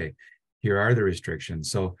 Like, okay, here are the restrictions.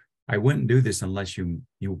 So I wouldn't do this unless you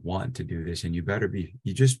want to do this, and you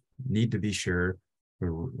just need to be sure.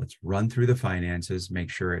 Let's run through the finances, make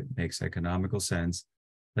sure it makes economical sense.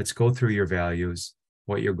 Let's go through your values,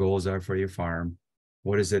 what your goals are for your farm.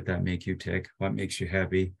 What is it that make you tick? What makes you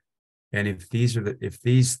happy? And if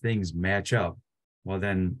these things match up, well,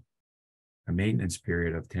 then a maintenance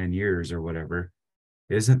period of 10 years or whatever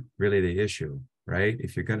isn't really the issue, right?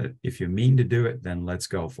 If you mean to do it, then let's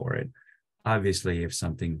go for it. Obviously, if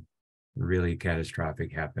something really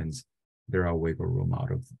catastrophic happens, there are wiggle room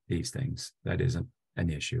out of these things. That isn't an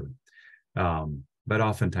issue. But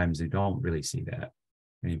oftentimes they don't really see that.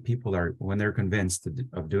 I mean, people are, when they're convinced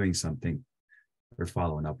of doing something, they're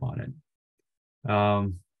following up on it.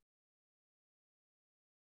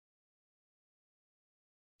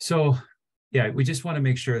 So yeah, we just want to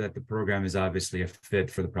make sure that the program is obviously a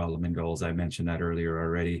fit for the problem and goals. I mentioned that earlier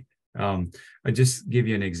already. I just give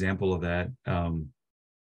you an example of that.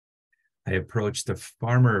 The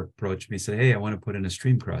farmer approached me, said, hey, I want to put in a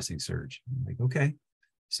stream crossing surge. I'm like, okay.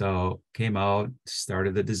 So came out,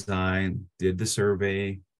 started the design, did the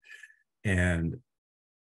survey, and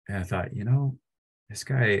I thought, you know, this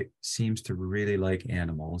guy seems to really like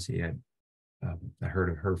animals. He had a herd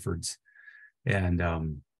of Herefords, and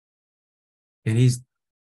he's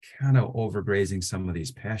kind of overgrazing some of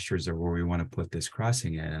these pastures are where we want to put this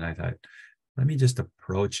crossing in. And I thought, let me just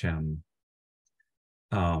approach him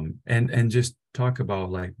and just talk about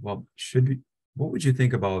like, well, what would you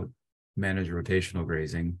think about managed rotational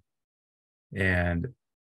grazing?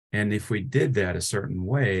 And if we did that a certain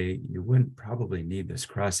way, you wouldn't probably need this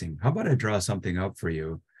crossing. How about I draw something up for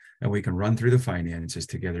you and we can run through the finances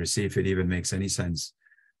together to see if it even makes any sense.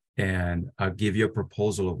 And I'll give you a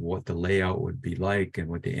proposal of what the layout would be like and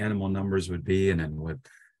what the animal numbers would be and then what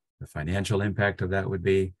the financial impact of that would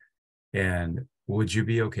be. And would you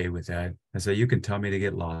be okay with that? I said, you can tell me to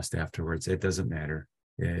get lost afterwards. It doesn't matter.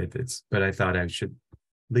 But I thought I should,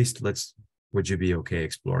 at least would you be okay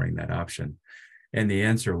exploring that option? And the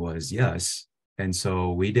answer was yes. And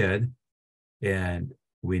so we did. And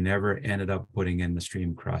we never ended up putting in the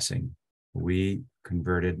stream crossing. We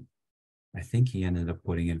converted, I think he ended up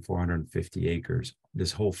putting in 450 acres,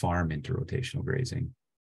 this whole farm into rotational grazing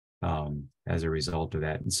as a result of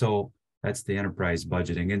that. And so that's the enterprise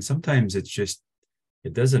budgeting. And sometimes it's just,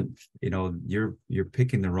 it doesn't, you're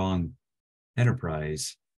picking the wrong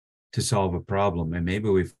enterprise to solve a problem. And maybe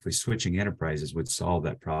if we're switching enterprises would solve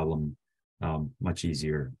that problem much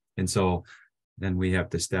easier. And so then we have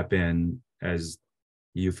to step in as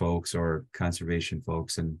you folks or conservation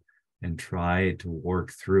folks and try to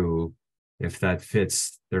work through if that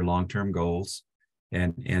fits their long-term goals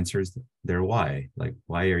and answers their why. Like,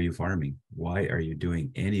 why are you farming? Why are you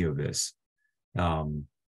doing any of this?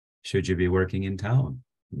 Should you be working in town?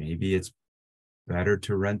 Maybe it's better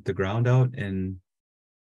to rent the ground out and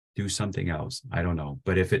do something else. I don't know.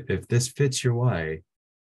 But if this fits your why,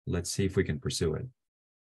 let's see if we can pursue it.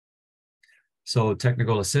 So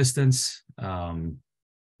technical assistance,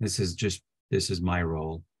 this is my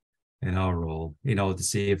role and our role, to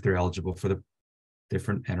see if they're eligible for the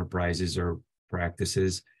different enterprises or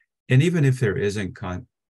practices. And even if there isn't,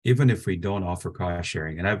 even if we don't offer cost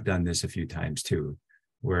sharing, and I've done this a few times too,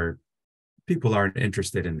 where people aren't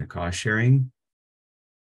interested in the cost sharing,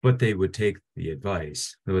 but they would take the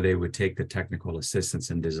advice, or they would take the technical assistance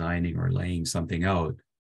in designing or laying something out.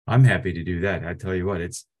 I'm happy to do that. I tell you what,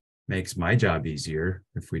 it makes my job easier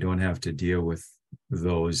if we don't have to deal with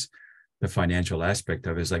the financial aspect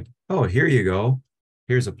of it is like, oh, here you go.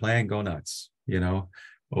 Here's a plan, go nuts,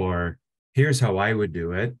 or here's how I would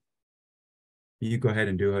do it. You go ahead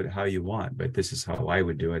and do it how you want, but this is how I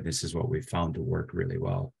would do it. This is what we found to work really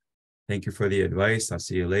well. Thank you for the advice. I'll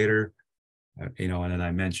see you later. And then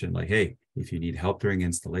I mentioned like, hey, if you need help during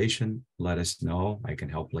installation, let us know. I can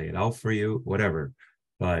help lay it out for you, whatever.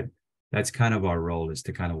 But that's kind of our role, is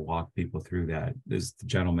to kind of walk people through that. This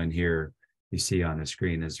gentleman here you see on the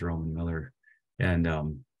screen is Roman Miller. And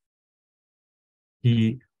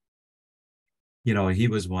he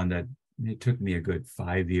was one that it took me a good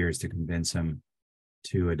 5 years to convince him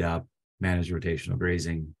to adopt managed rotational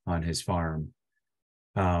grazing on his farm.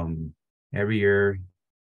 Every year,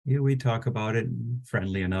 we talk about it,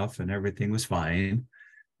 friendly enough, and everything was fine.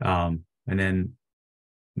 And then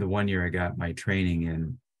the 1 year I got my training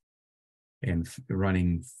in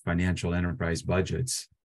running financial enterprise budgets,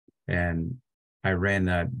 and I ran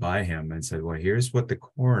that by him and said, well, here's what the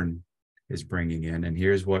corn is bringing in, and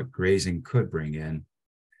here's what grazing could bring in.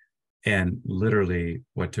 And literally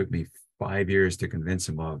what took me 5 years to convince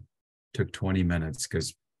him of took 20 minutes,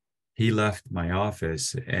 because he left my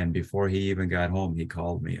office, and before he even got home, he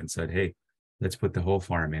called me and said, hey, let's put the whole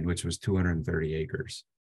farm in, which was 230 acres,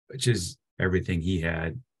 which is everything he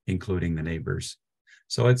had, including the neighbors.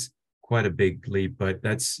 So it's quite a big leap, but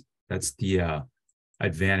that's the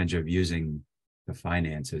advantage of using the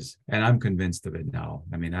finances. And I'm convinced of it now.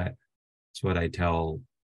 I mean, that's what I tell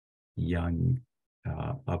young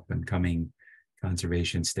up and coming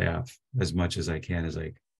conservation staff as much as I can, is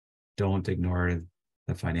like, don't ignore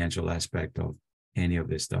the financial aspect of any of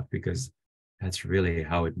this stuff, because that's really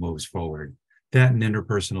how it moves forward. That and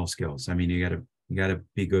interpersonal skills. I mean, you gotta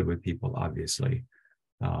be good with people, obviously.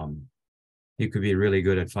 You could be really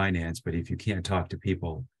good at finance, but if you can't talk to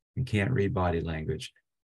people and can't read body language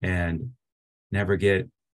and never get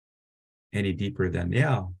any deeper than,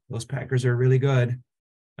 yeah, those Packers are really good,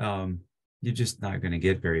 you're just not going to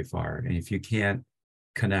get very far. And if you can't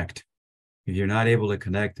connect, if you're not able to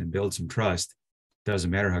connect and build some trust,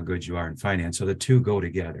 doesn't matter how good you are in finance. So the two go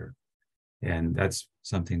together. And that's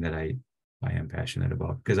something that I am passionate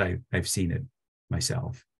about, because I've seen it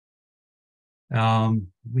myself.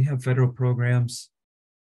 We have federal programs.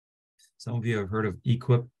 Some of you have heard of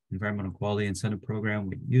EQIP, Environmental Quality Incentive Program.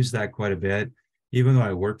 We use that quite a bit. Even though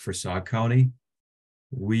I work for Sauk County,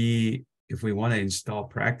 if we want to install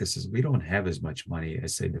practices, we don't have as much money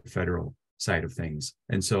as, say, the federal side of things.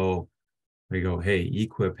 And so we go, hey,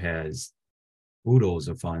 EQIP has oodles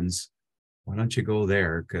of funds. Why don't you go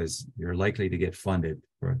there? Because you're likely to get funded.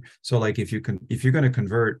 So like if you're going to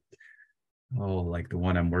convert, like the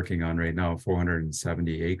one I'm working on right now,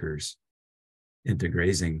 470 acres into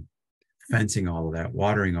grazing, fencing all of that,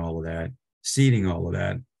 watering all of that, seeding all of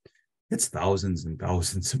that, it's thousands and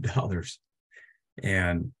thousands of dollars.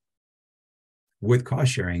 And with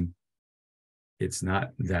cost sharing, it's not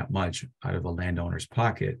that much out of a landowner's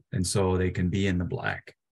pocket. And so they can be in the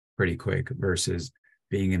black pretty quick versus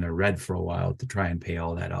being in the red for a while to try and pay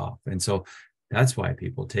all that off. And so that's why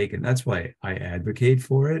people take it. That's why I advocate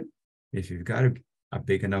for it. If you've got a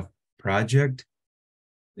big enough project,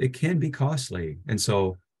 it can be costly. And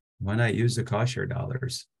so why not use the cost share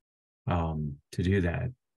dollars to do that?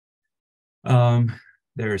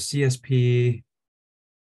 there's CSP,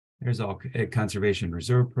 there's all conservation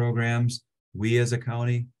reserve programs. We as a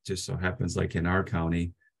county, just so happens like in our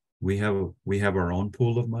county, we have our own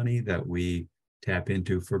pool of money that we tap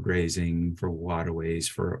into for grazing, for waterways,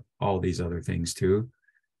 for all these other things too.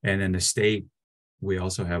 And in the state, we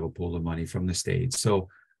also have a pool of money from the state. So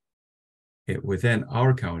within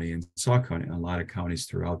our county and Sauk County, and a lot of counties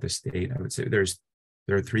throughout the state, I would say there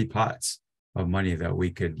are 3 pots of money that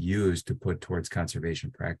we could use to put towards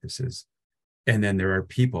conservation practices. And then there are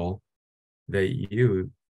people that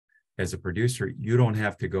you, as a producer, you don't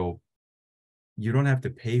have to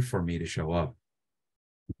pay for me to show up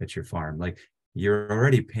at your farm. Like, you're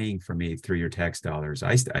already paying for me through your tax dollars.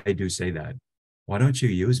 I do say that. Why don't you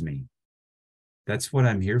use me? That's what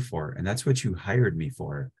I'm here for. And that's what you hired me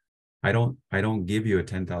for. I don't give you a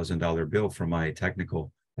 $10,000 bill for my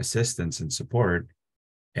technical assistance and support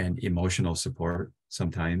and emotional support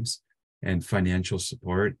sometimes, and financial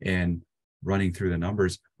support and running through the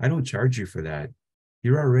numbers. I don't charge you for that.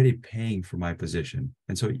 You're already paying for my position.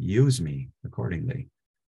 And so use me accordingly.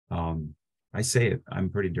 I say it, I'm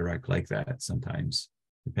pretty direct like that sometimes,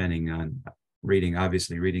 depending on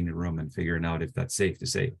obviously reading the room and figuring out if that's safe to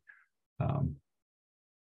say.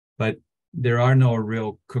 But there are no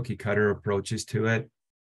real cookie cutter approaches to it.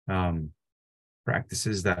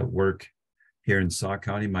 Practices that work here in Sauk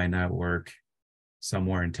County might not work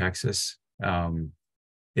somewhere in Texas.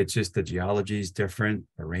 It's just the geology is different,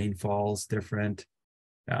 the rainfall's different,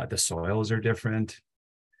 the soils are different.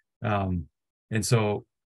 And so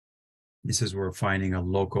this is where finding a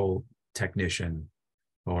local technician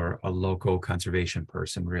or a local conservation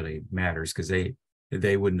person really matters, because they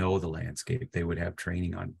would know the landscape. They would have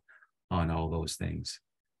training on all those things.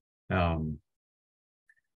 So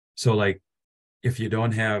like, if you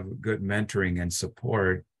don't have good mentoring and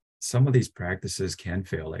support, some of these practices can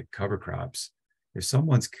fail, like cover crops. If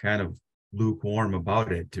someone's kind of lukewarm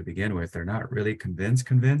about it to begin with, they're not really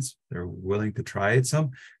convinced, they're willing to try it some.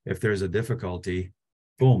 If there's a difficulty,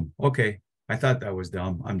 boom, okay, I thought that was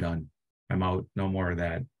dumb, I'm done, I'm out, no more of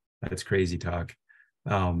that. That's crazy talk.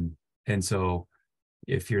 And so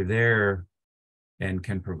if you're there and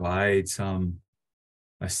can provide some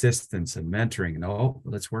assistance and mentoring,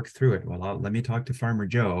 let's work through it. Well, let me talk to Farmer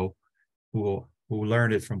Joe, who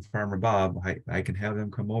learned it from Farmer Bob. I can have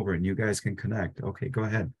him come over and you guys can connect. Okay, go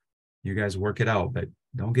ahead. You guys work it out, but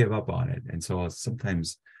don't give up on it. And so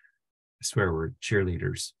sometimes, I swear, we're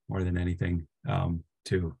cheerleaders more than anything,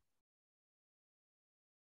 too.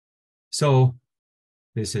 So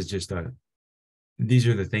this is just these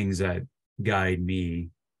are the things that guide me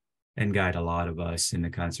and guide a lot of us in the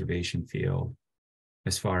conservation field,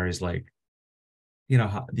 as far as like,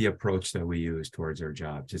 the approach that we use towards our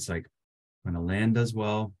jobs. It's like, when a land does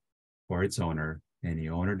well for its owner and the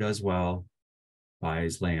owner does well by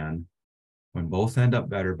his land, when both end up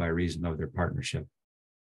better by reason of their partnership,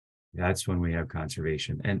 that's when we have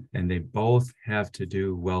conservation. And they both have to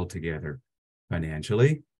do well together,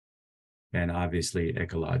 financially and obviously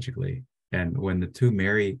ecologically. And when the two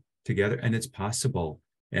marry together, and it's possible,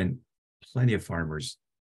 and plenty of farmers,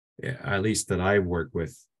 at least that I work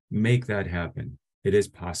with, make that happen. It is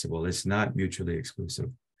possible. It's not mutually exclusive.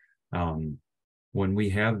 When we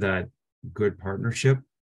have that good partnership,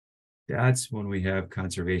 that's when we have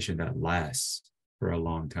conservation that lasts for a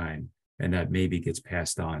long time, and that maybe gets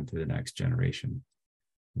passed on to the next generation.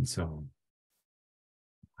 And so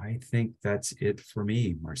I think that's it for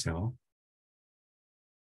me, Marcel.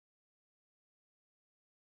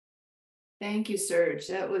 Thank you, Serge.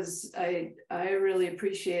 That was, I really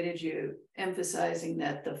appreciated you emphasizing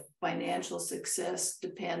that the financial success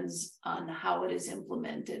depends on how it is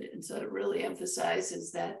implemented. And so it really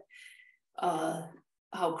emphasizes that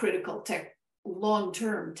how critical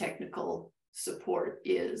long-term technical support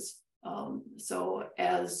is. So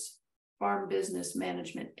as farm business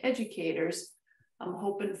management educators, I'm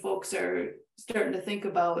hoping folks are starting to think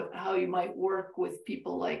about how you might work with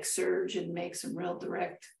people like Serge and make some real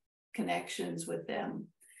direct connections with them.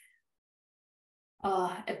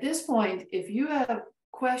 At this point, if you have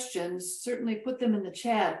questions, certainly put them in the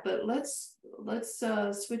chat, but let's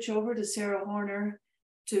switch over to Sarah Horner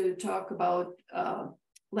to talk about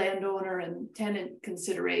landowner and tenant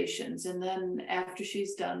considerations. And then after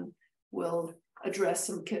she's done, we'll address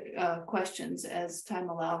some questions as time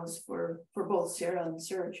allows for both Sarah and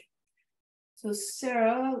Serge. So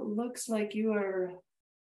Sarah, looks like you are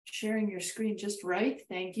sharing your screen just right.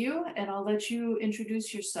 Thank you. And I'll let you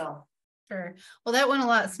introduce yourself. Sure. Well, that went a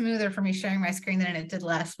lot smoother for me sharing my screen than it did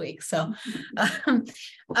last week. So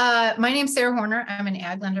my name's Sarah Horner. I'm an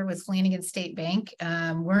ag lender with Flanagan State Bank.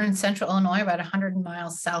 We're in central Illinois, about 100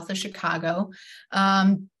 miles south of Chicago.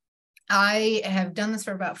 I have done this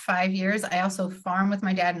for about 5 years. I also farm with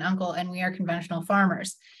my dad and uncle, and we are conventional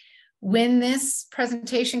farmers. When this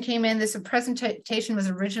presentation came in, this presentation was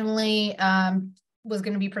originally was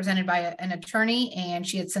going to be presented by an attorney, and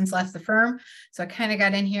she had since left the firm. So I kind of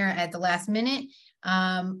got in here at the last minute.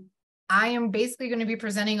 I am basically going to be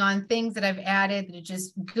presenting on things that I've added that are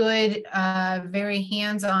just good, very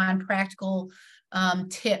hands-on practical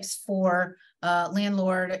tips for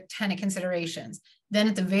landlord tenant considerations. Then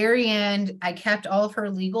at the very end, I kept all of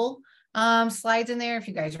her legal slides in there. If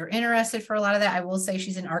you guys are interested for a lot of that, I will say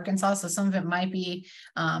she's in Arkansas, so some of it might be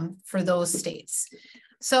for those states.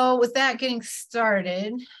 So with that getting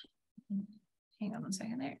started, hang on one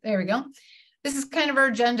second there we go. This is kind of our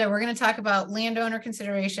agenda. We're going to talk about landowner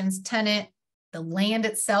considerations, tenant, the land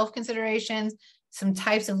itself considerations, some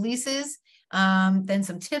types of leases, then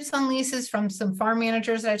some tips on leases from some farm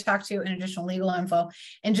managers that I talked to, and additional legal info.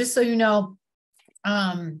 And just so you know,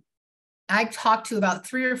 I talked to about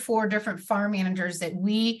 3 or 4 different farm managers that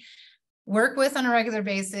we work with on a regular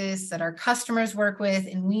basis, that our customers work with,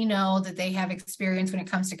 and we know that they have experience when it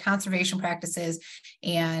comes to conservation practices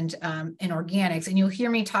and organics. And you'll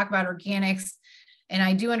hear me talk about organics, and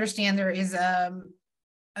I do understand there is a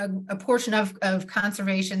portion of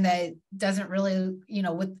conservation that doesn't really, you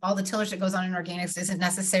know, with all the tillage that goes on in organics, isn't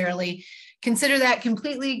necessarily consider that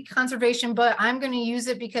completely conservation, but I'm going to use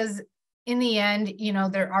it because in the end, you know,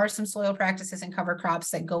 there are some soil practices and cover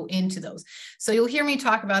crops that go into those. So you'll hear me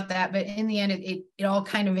talk about that, but in the end, it all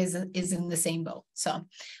kind of is in the same boat. So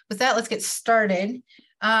with that, let's get started.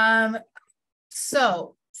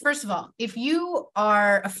 So first of all, if you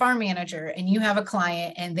are a farm manager and you have a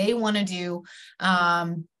client and they want to do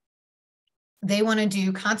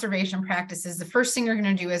conservation practices, the first thing you're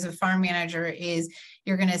going to do as a farm manager is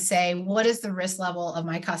you're going to say, what is the risk level of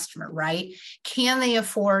my customer, right? Can they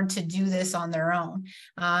afford to do this on their own?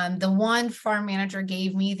 The one farm manager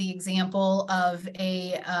gave me the example of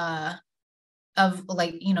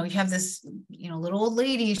like, you know, you have this, you know, little old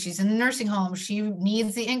lady, she's in a nursing home. She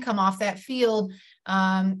needs the income off that field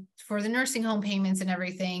for the nursing home payments and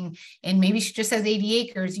everything. And maybe she just has 80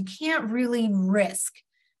 acres. You can't really risk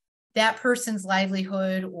that person's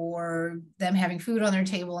livelihood or them having food on their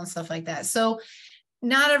table and stuff like that. So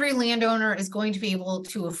not every landowner is going to be able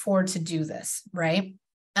to afford to do this, right?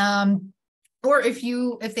 Or if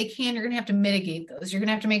they can, you're going to have to mitigate those. You're going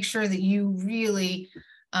to have to make sure that you really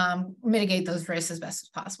mitigate those risks as best as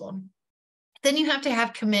possible. Then you have to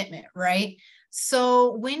have commitment, right?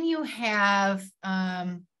 So when you have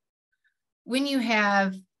a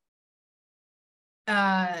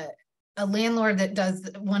landlord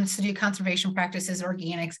that wants to do conservation practices,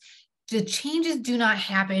 organics, the changes do not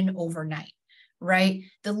happen overnight, right?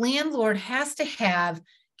 The landlord has to have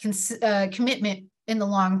commitment in the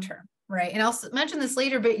long term, right? And I'll mention this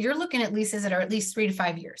later, but you're looking at leases that are at least 3 to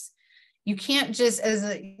 5 years. You can't just,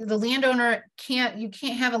 the landowner you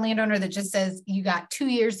can't have a landowner that just says you got 2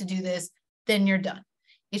 years to do this, then you're done.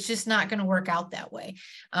 It's just not going to work out that way.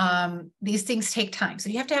 These things take time. So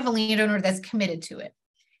you have to have a landowner that's committed to it.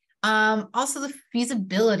 Also the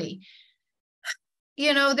feasibility.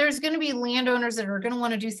 You know, there's going to be landowners that are going to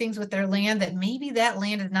want to do things with their land that maybe that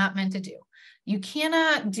land is not meant to do. You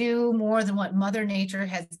cannot do more than what Mother Nature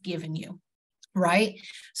has given you, right?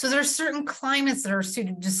 So there's certain climates that are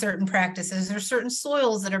suited to certain practices. There's certain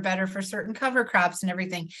soils that are better for certain cover crops and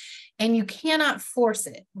everything, and you cannot force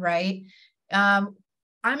it, right?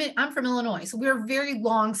 I'm from Illinois, so we're a very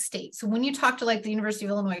long state. So when you talk to like the University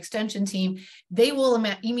of Illinois Extension team, they will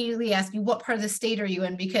immediately ask you, what part of the state are you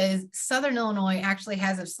in? Because Southern Illinois actually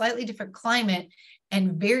has a slightly different climate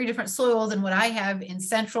and very different soil than what I have in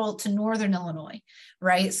central to northern Illinois,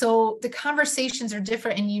 right? So the conversations are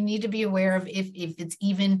different, and you need to be aware of if it's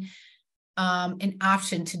even an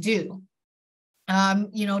option to do.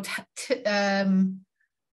 You know,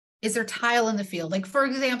 is there tile in the field? Like, for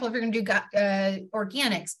example, if you're going to do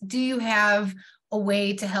organics, do you have a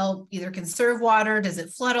way to help either conserve water? Does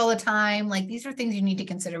it flood all the time? Like, these are things you need to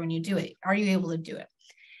consider when you do it. Are you able to do it?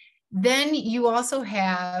 Then you also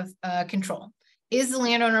have control. Is the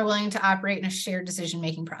landowner willing to operate in a shared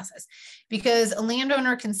decision-making process? Because a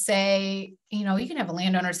landowner can say, you know, you can have a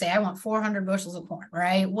landowner say, I want 400 bushels of corn,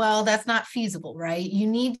 right? Well, that's not feasible, right? You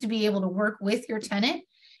need to be able to work with your tenant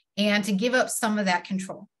and to give up some of that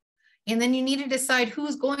control. And then you need to decide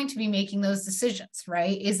who's going to be making those decisions,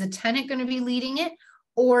 right? Is the tenant going to be leading it,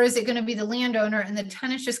 Or is it going to be the landowner and the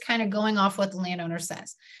tenant's just kind of going off what the landowner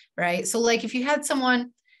says, right? So like if you had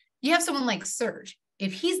someone, you have someone like Serge,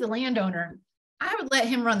 if he's the landowner, I would let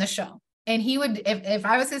him run the show. And he would, if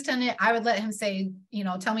I was his tenant, I would let him say, you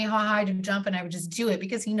know, tell me how high to jump, and I would just do it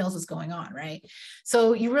because he knows what's going on, right?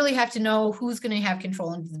 So you really have to know who's going to have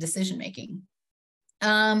control of the decision making.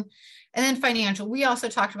 And then financial, we also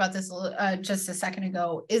talked about this just a second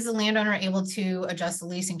ago. Is the landowner able to adjust the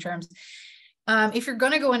leasing terms? If you're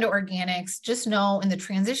going to go into organics, just know in the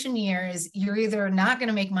transition years, you're either not going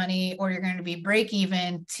to make money or you're going to be break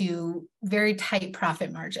even to very tight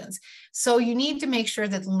profit margins. So you need to make sure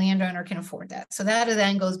that the landowner can afford that. So that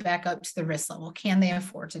then goes back up to the risk level. Can they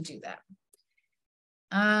afford to do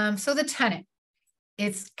that? So the tenant,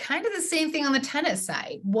 it's kind of the same thing on the tenant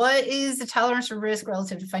side. What is the tolerance for risk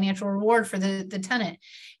relative to financial reward for the tenant?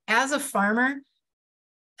 As a farmer,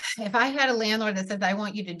 if I had a landlord that says, I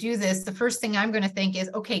want you to do this, the first thing I'm going to think is,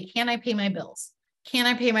 okay, can I pay my bills? Can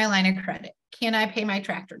I pay my line of credit? Can I pay my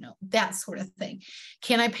tractor note? That sort of thing.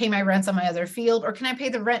 Can I pay my rents on my other field? Or can I pay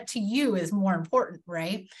the rent to you is more important,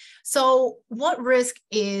 right? So what risk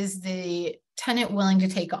is the tenant willing to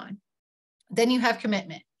take on? Then you have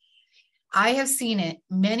commitment. I have seen it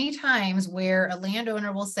many times where a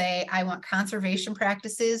landowner will say, I want conservation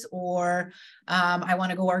practices, or I want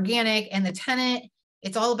to go organic, and the tenant,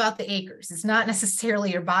 it's all about the acres. It's not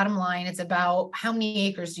necessarily your bottom line. It's about how many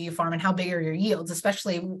acres do you farm and how big are your yields,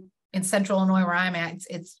 especially in central Illinois where I'm at.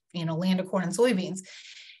 It's you know, land of corn and soybeans.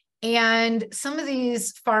 And some of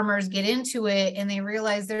these farmers get into it and they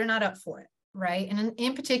realize they're not up for it, right? And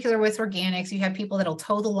in particular with organics, you have people that'll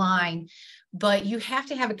toe the line, but you have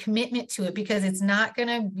to have a commitment to it because it's not going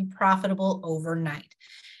to be profitable overnight.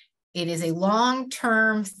 It is a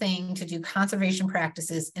long-term thing to do conservation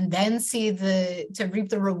practices and then see to reap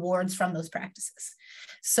the rewards from those practices.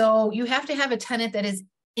 So you have to have a tenant that is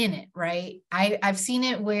in it, right? I've seen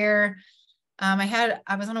it where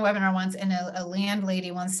I was on a webinar once and a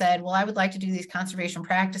landlady once said, well, I would like to do these conservation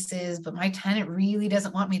practices, but my tenant really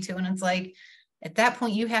doesn't want me to. And it's like, at that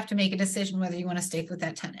point, you have to make a decision whether you want to stick with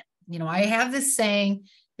that tenant. You know, I have this saying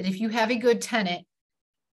that if you have a good tenant,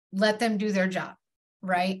 let them do their job.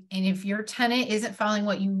 Right. And if your tenant isn't following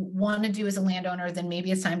what you want to do as a landowner, then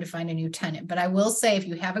maybe it's time to find a new tenant. But I will say, if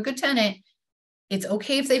you have a good tenant, it's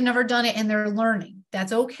okay if they've never done it and they're learning.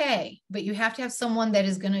 That's okay. But you have to have someone that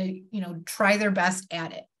is going to, you know, try their best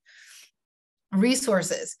at it.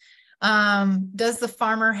 Resources. Does the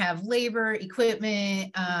farmer have labor,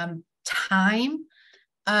 equipment, time?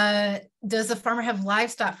 Does the farmer have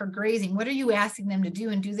livestock for grazing? What are you asking them to do?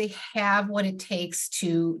 And do they have what it takes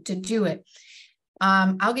to do it?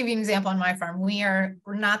 I'll give you an example on my farm. We're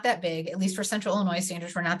not that big, at least for Central Illinois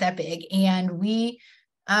standards, we're not that big. And we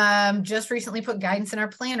just recently put guidance in our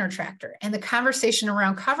planter tractor. And the conversation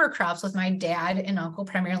around cover crops with my dad and uncle,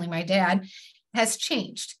 primarily my dad, has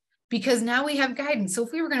changed because now we have guidance. So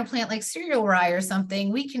if we were going to plant like cereal rye or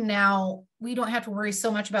something, we don't have to worry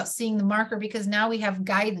so much about seeing the marker because now we have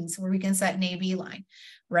guidance where we can set an A/B line.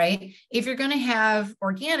 Right? If you're going to have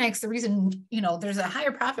organics, the reason, you know, there's a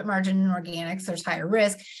higher profit margin in organics, there's higher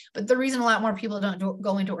risk, but the reason a lot more people don't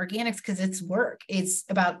go into organics because it's work. It's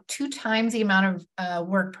about 2 times the amount of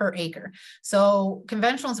work per acre. So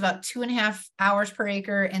conventional is about 2.5 hours per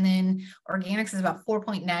acre, and then organics is about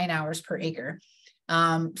 4.9 hours per acre.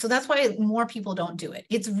 So that's why more people don't do it.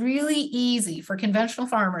 It's really easy for conventional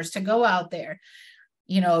farmers to go out there.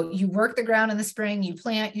 You know, you work the ground in the spring, you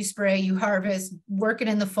plant, you spray, you harvest, work it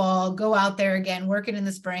in the fall, go out there again, work it in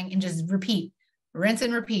the spring, and just repeat, rinse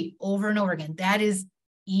and repeat over and over again. That is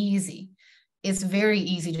easy. It's very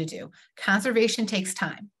easy to do. Conservation takes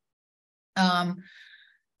time.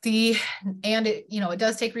 It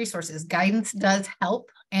does take resources. Guidance does help,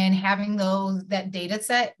 and having that data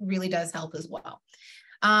set really does help as well.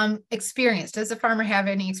 Experience. Does the farmer have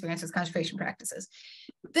any experience with conservation practices?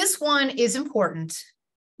 This one is important,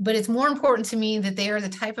 but it's more important to me that they are the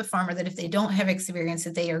type of farmer that if they don't have experience,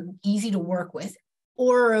 that they are easy to work with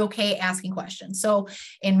or are okay asking questions. So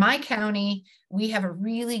in my county, we have a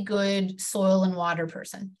really good soil and water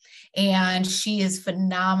person, and she is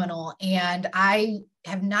phenomenal. And I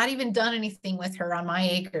have not even done anything with her on my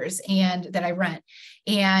acres and that I rent.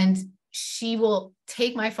 And she will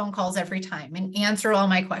take my phone calls every time and answer all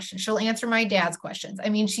my questions. She'll answer my dad's questions. I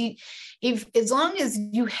mean, as long as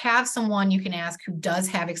you have someone you can ask who does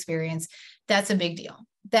have experience, that's a big deal.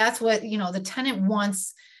 That's what, the tenant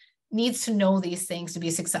needs to know these things to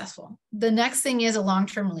be successful. The next thing is a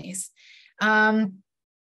long-term lease. And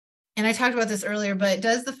I talked about this earlier, but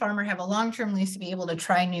does the farmer have a long-term lease to be able to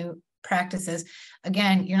try new practices.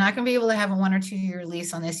 Again, you're not going to be able to have a 1 or 2 year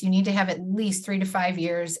lease on this. You need to have at least 3 to 5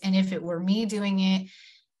 years. And if it were me doing it,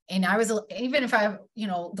 and I was, even if I,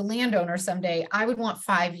 the landowner someday, I would want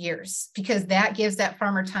 5 years, because that gives that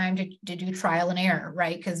farmer time to do trial and error,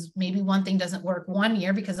 right? Because maybe one thing doesn't work 1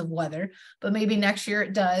 year because of weather, but maybe next year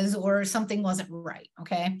it does, or something wasn't right.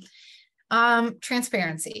 Okay.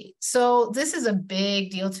 Transparency. So this is a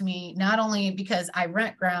big deal to me, not only because I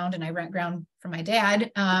rent ground and I rent ground for my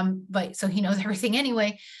dad, but so he knows everything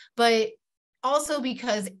anyway, but also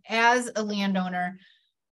because as a landowner,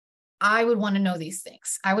 I would want to know these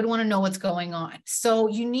things. I would want to know what's going on. So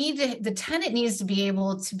the tenant needs to be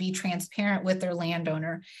able to be transparent with their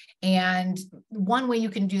landowner. And one way you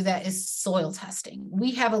can do that is soil testing.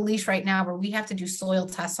 We have a lease right now where we have to do soil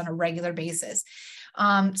tests on a regular basis.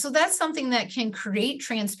 So that's something that can create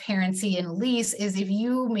transparency in a lease, is if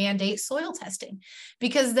you mandate soil testing,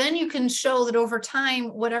 because then you can show that over time,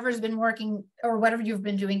 whatever's been working or whatever you've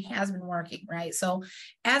been doing has been working, right? So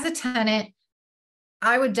as a tenant,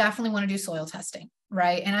 I would definitely want to do soil testing,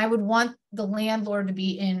 right? And I would want the landlord to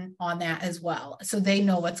be in on that as well, so they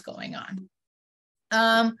know what's going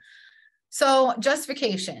on. So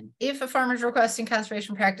justification. If a farmer's requesting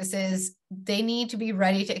conservation practices, they need to be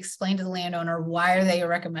ready to explain to the landowner why are they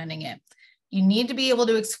recommending it. You need to be able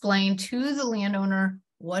to explain to the landowner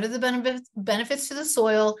what are the benefits to the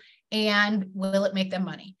soil, and will it make them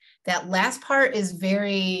money. That last part is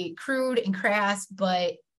very crude and crass,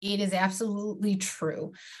 but it is absolutely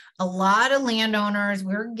true. A lot of landowners,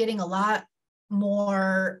 we're getting a lot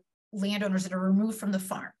more landowners that are removed from the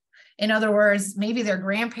farm. In other words, maybe their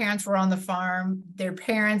grandparents were on the farm, their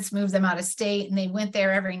parents moved them out of state, and they went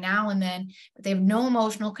there every now and then, but they have no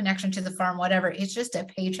emotional connection to the farm, whatever. It's just a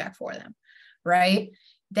paycheck for them, right?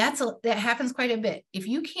 That happens quite a bit. If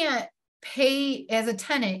you can't pay as a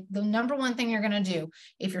tenant, the number one thing you're going to do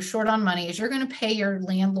if you're short on money is you're going to pay your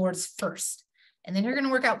landlords first. And then you're going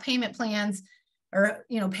to work out payment plans, or,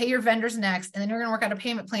 pay your vendors next. And then you're going to work out a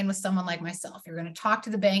payment plan with someone like myself. You're going to talk to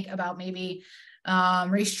the bank about maybe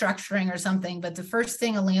restructuring or something. But the first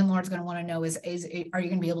thing a landlord's going to want to know is are you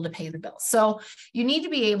going to be able to pay the bill? So you need to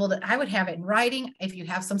be able to, I would have it in writing. If you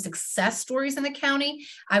have some success stories in the county,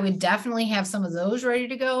 I would definitely have some of those ready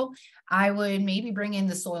to go. I would maybe bring in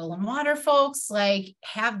the soil and water folks, like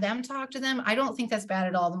have them talk to them. I don't think that's bad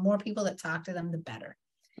at all. The more people that talk to them, the better.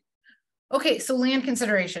 Okay, so land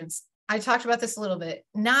considerations. I talked about this a little bit.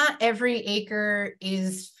 Not every acre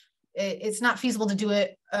it's not feasible to do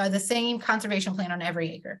it the same conservation plan on every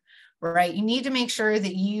acre, right? You need to make sure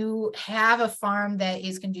that you have a farm that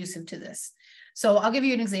is conducive to this. So I'll give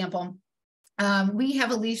you an example. We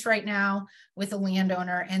have a lease right now with a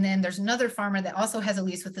landowner, and then there's another farmer that also has a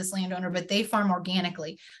lease with this landowner, but they farm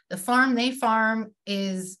organically. The farm they farm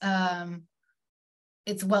is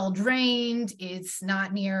it's well drained, it's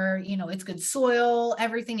not near, it's good soil,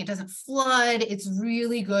 everything, it doesn't flood, it's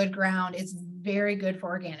really good ground, it's very good for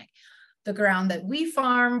organic. The ground that we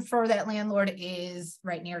farm for that landlord is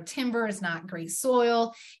right near timber, it's not great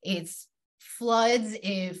soil, it's floods,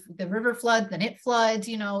 if the river floods, then it floods,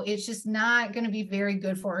 it's just not going to be very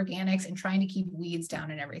good for organics and trying to keep weeds down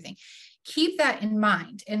and everything. Keep that in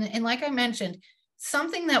mind. And like I mentioned,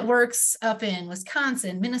 something that works up in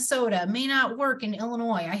Wisconsin, Minnesota may not work in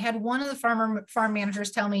Illinois. I had one of the farm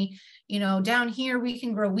managers tell me, down here we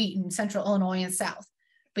can grow wheat in central Illinois and south,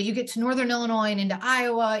 but you get to northern Illinois and into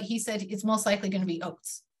Iowa, he said it's most likely going to be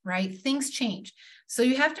oats, right? Things change. So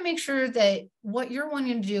you have to make sure that what you're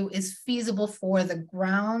wanting to do is feasible for the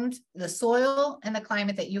ground, the soil, and the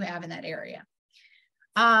climate that you have in that area.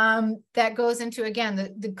 That goes into, again,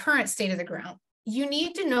 the current state of the ground. You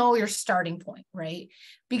need to know your starting point, right?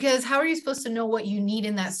 Because how are you supposed to know what you need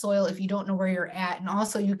in that soil if you don't know where you're at? And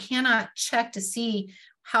also you cannot check to see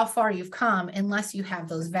how far you've come unless you have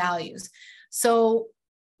those values. So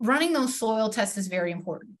running those soil tests is very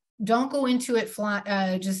important. Don't go into it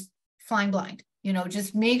just flying blind,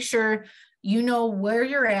 just make sure you know where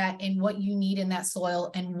you're at and what you need in that soil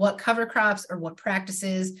and what cover crops or what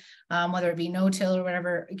practices, whether it be no-till or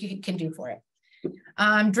whatever, you can do for it.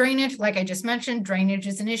 Drainage, like I just mentioned, drainage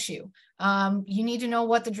is an issue. You need to know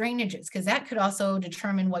what the drainage is, because that could also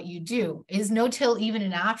determine what you do. Is no-till even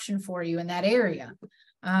an option for you in that area?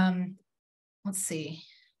 Let's see,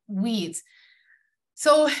 weeds.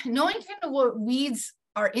 So knowing kind of what weeds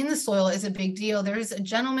are in the soil is a big deal. There's a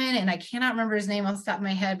gentleman, and I cannot remember his name off the top of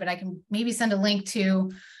my head, but I can maybe send a link to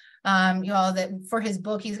you all that for his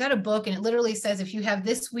book. He's got a book, and it literally says if you have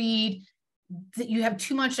this weed, that you have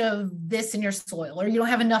too much of this in your soil, or you don't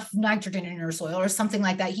have enough nitrogen in your soil, or something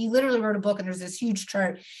like that. He literally wrote a book, and there's this huge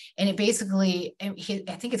chart, and it basically, I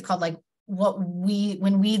think it's called like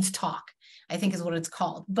when weeds talk, I think is what it's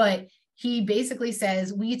called. But he basically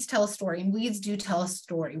says weeds tell a story, and weeds do tell a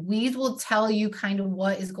story. Weeds will tell you kind of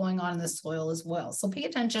what is going on in the soil as well. So pay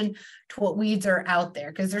attention to what weeds are out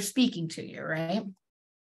there because they're speaking to you, right?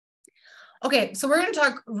 Okay, so we're going to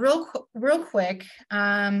talk real quick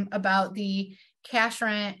about the cash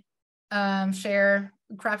rent, share,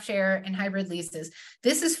 crop share, and hybrid leases.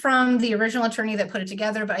 This is from the original attorney that put it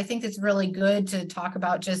together, but I think it's really good to talk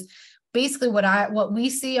about just basically what we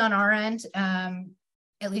see on our end,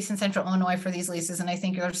 at least in Central Illinois for these leases, and I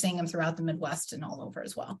think you're seeing them throughout the Midwest and all over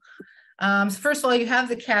as well. So first of all, you have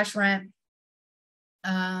the cash rent.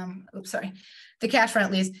 The cash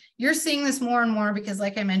rent lease. You're seeing this more and more because,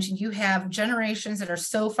 like I mentioned, you have generations that are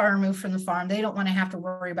so far removed from the farm, they don't want to have to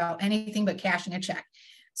worry about anything but cashing a check.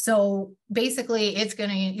 So basically,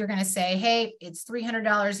 you're gonna say, hey, it's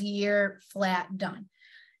 $300 a year, flat, done.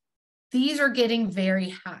 These are getting very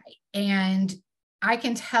high, and I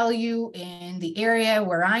can tell you in the area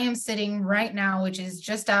where I am sitting right now, which is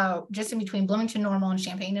just in between Bloomington Normal and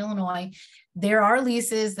Champaign, Illinois, there are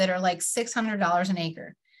leases that are like $600 an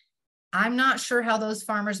acre. I'm not sure how those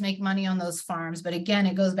farmers make money on those farms, but again,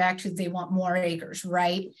 it goes back to they want more acres,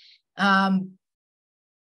 right? Some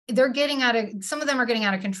of them are getting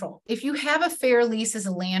out of control. If you have a fair lease as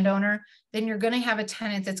a landowner, then you're going to have a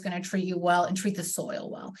tenant that's going to treat you well and treat the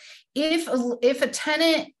soil well. If a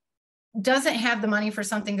tenant doesn't have the money for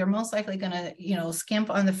something, they're most likely going to, skimp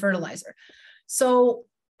on the fertilizer. So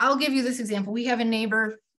I'll give you this example. We have a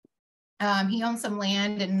neighbor. He owns some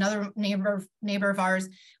land, and another neighbor of ours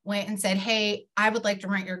went and said, hey, I would like to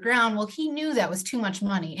rent your ground. Well, he knew that was too much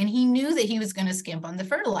money, and he knew that he was going to skimp on the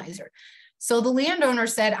fertilizer. So the landowner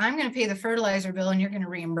said, I'm going to pay the fertilizer bill and you're going to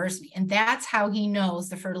reimburse me. And that's how he knows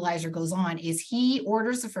the fertilizer goes on, is he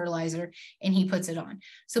orders the fertilizer and he puts it on.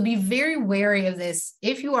 So be very wary of this.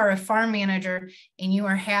 If you are a farm manager and you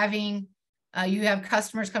are having you have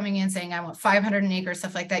customers coming in saying, I want 500 an acre,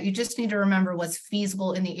 stuff like that. You just need to remember what's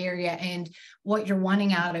feasible in the area and what you're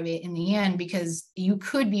wanting out of it in the end, because you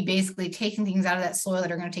could be basically taking things out of that soil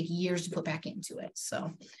that are going to take years to put back into it.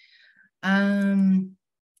 So,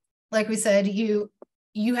 like we said, you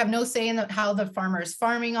have no say in how the farmer is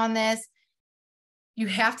farming on this. You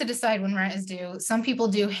have to decide when rent is due. Some people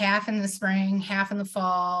do half in the spring, half in the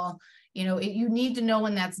fall. You need to know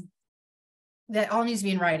when that all needs to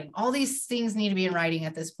be in writing. All these things need to be in writing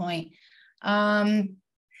at this point. Some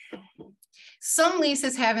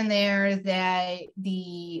leases have in there that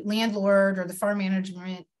the landlord or the farm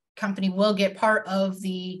management company will get part of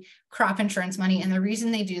the crop insurance money. And the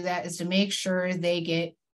reason they do that is to make sure they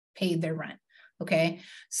get paid their rent. Okay.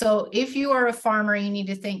 So if you are a farmer, you need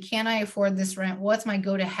to think, can I afford this rent? What's my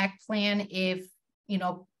go to heck plan if,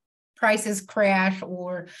 prices crash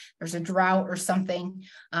or there's a drought or something?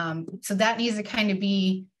 So that needs to kind of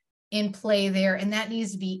be in play there, and that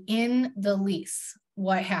needs to be in the lease.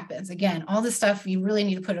 What happens? Again, all this stuff, you really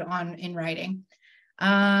need to put it on in writing.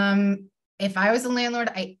 If I was a landlord,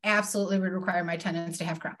 I absolutely would require my tenants to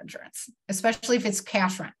have crop insurance, especially if it's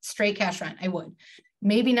cash rent, straight cash rent. I would.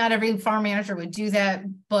 Maybe not every farm manager would do that,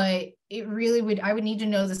 but it really would. I would need to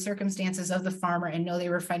know the circumstances of the farmer and know they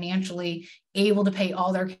were financially able to pay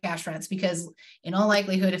all their cash rents, because in all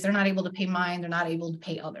likelihood, if they're not able to pay mine, they're not able to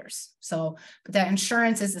pay others. So, but that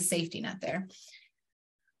insurance is the safety net there.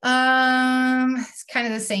 It's kind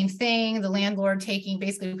of the same thing. The landlord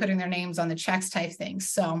basically putting their names on the checks type thing.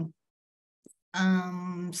 So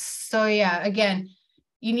yeah, again,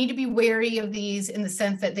 you need to be wary of these in the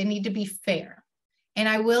sense that they need to be fair. And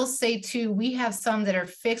I will say too, we have some that are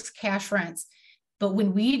fixed cash rents, but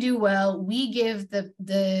when we do well, we give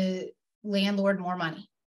the landlord more money.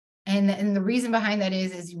 And the reason behind that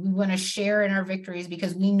is we want to share in our victories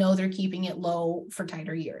because we know they're keeping it low for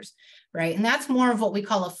tighter years, right? And that's more of what we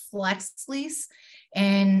call a flex lease.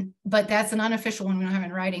 But that's an unofficial one we don't have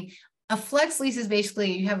in writing. A flex lease is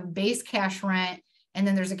basically you have a base cash rent, and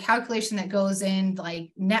then there's a calculation that goes in,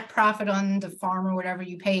 like net profit on the farm or whatever,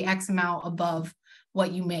 you pay X amount above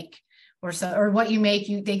what you make, or what you make,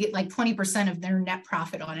 they get like 20% of their net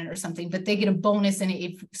profit on it or something, but they get a bonus in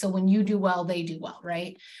it. So when you do well, they do well,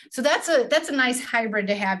 right? So that's a nice hybrid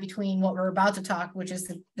to have between what we're about to talk, which is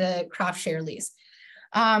the crop share lease.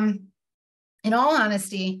 In all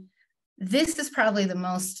honesty, this is probably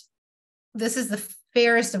this is the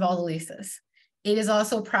fairest of all the leases. It is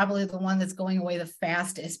also probably the one that's going away the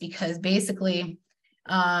fastest, because basically,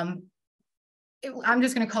 I'm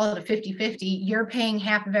just going to call it a 50-50. You're paying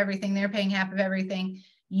half of everything. They're paying half of everything.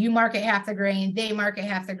 You market half the grain. They market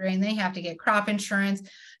half the grain. They have to get crop insurance.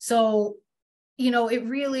 So,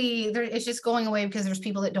 it's just going away because there's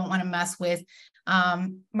people that don't want to mess with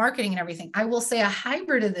marketing and everything. I will say a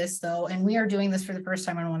hybrid of this though, and we are doing this for the first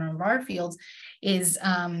time on one of our fields, is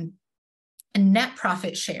a net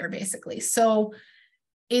profit share basically. So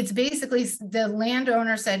it's basically the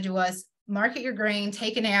landowner said to us, market your grain,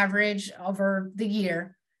 take an average over the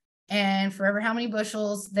year, and for how many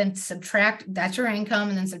bushels, then subtract, that's your income,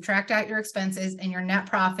 and then subtract out your expenses, and your net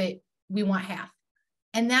profit, we want half.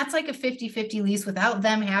 And that's like a 50-50 lease without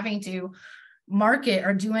them having to market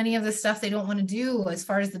or do any of the stuff they don't want to do as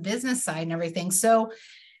far as the business side and everything. So,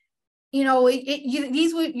 you know,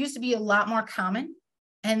 these used to be a lot more common,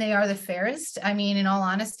 and they are the fairest. I mean, in all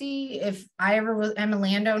honesty, if I ever am a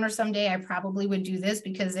landowner someday, I probably would do this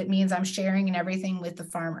because it means I'm sharing and everything with the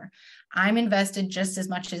farmer. I'm invested just as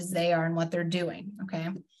much as they are in what they're doing. Okay.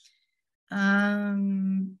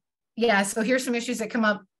 Yeah. So here's some issues that come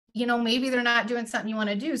up. You know, maybe they're not doing something you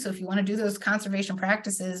want to do. So if you want to do those conservation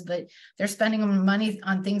practices, but they're spending money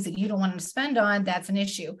on things that you don't want to spend on, that's an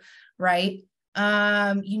issue, right?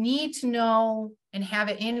 You need to know and have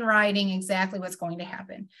it in writing exactly what's going to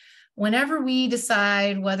happen. Whenever we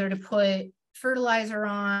decide whether to put fertilizer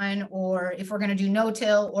on, or if we're going to do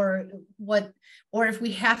no-till, or if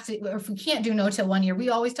we have to, or if we can't do no-till one year, we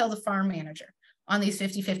always tell the farm manager on these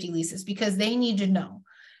 50-50 leases, because they need to know,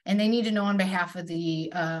 and they need to know on behalf of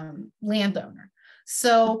the landowner.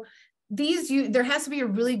 So there has to be a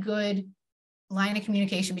really good line of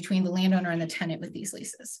communication between the landowner and the tenant with these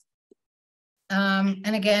leases.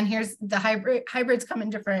 And again, here's the hybrids come in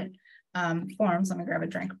different forms. Let me grab a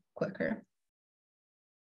drink quicker.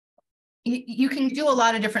 You can do a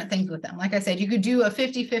lot of different things with them. Like I said, you could do a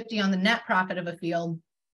 50-50 on the net profit of a field.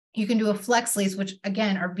 You can do a flex lease, which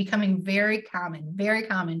again are becoming very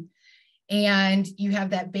common. And you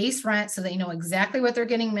have that base rent, so they know exactly what they're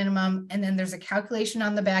getting minimum. And then there's a calculation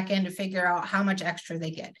on the back end to figure out how much extra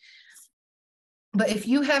they get. But if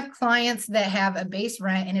you have clients that have a base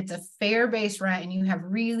rent and it's a fair base rent, and you have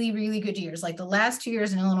really, really good years, like the last 2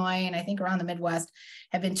 years in Illinois, and I think around the Midwest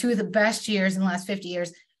have been 2 of the best years in the last 50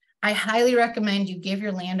 years, I highly recommend you give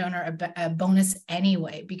your landowner a bonus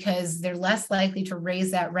anyway, because they're less likely to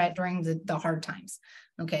raise that rent during the hard times.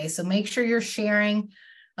 Okay, so make sure you're sharing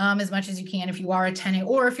as much as you can if you are a tenant,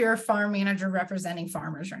 or if you're a farm manager representing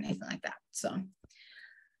farmers or anything like that. So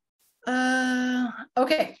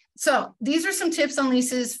okay, so these are some tips on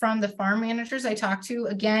leases from the farm managers I talked to.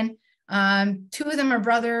 Again, 2 of them are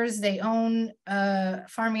brothers. They own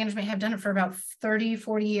farm management, have done it for about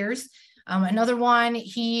 30-40 years. Another one,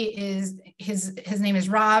 his name is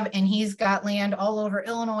Rob, and he's got land all over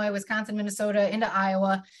Illinois, Wisconsin, Minnesota, into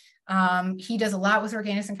Iowa. He does a lot with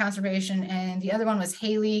organics and conservation. And the other one was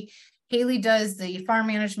Haley. Haley does the farm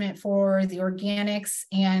management for the organics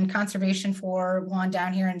and conservation for one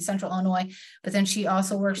down here in Central Illinois. But then she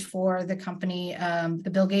also works for the company, the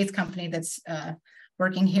Bill Gates company that's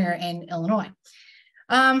working here in Illinois.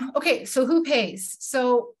 Okay, so who pays?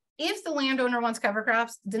 So if the landowner wants cover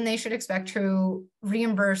crops, then they should expect to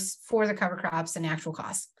reimburse for the cover crops and actual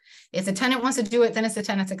costs. If the tenant wants to do it, then it's the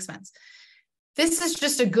tenant's expense. This is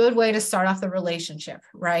just a good way to start off the relationship,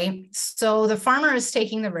 right? So the farmer is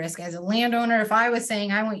taking the risk. As a landowner, if I was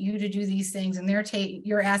saying, I want you to do these things, and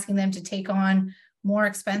you're asking them to take on more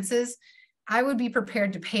expenses, I would be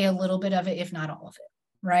prepared to pay a little bit of it, if not all of it,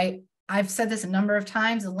 right? I've said this a number of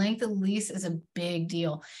times, the length of the lease is a big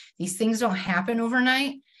deal. These things don't happen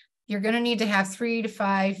overnight. You're going to need to have 3 to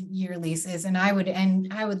 5 year leases. And I would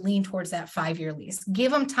lean towards that 5-year lease.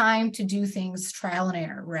 Give them time to do things, trial and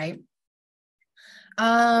error, right?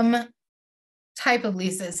 Type of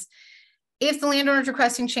leases. If the landowner is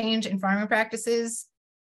requesting change in farming practices,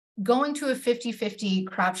 going to a 50-50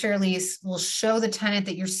 crop share lease will show the tenant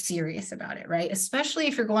that you're serious about it, right? Especially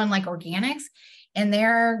if you're going like organics and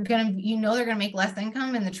they're going to make less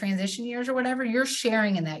income in the transition years or whatever. You're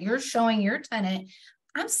sharing in that. You're showing your tenant,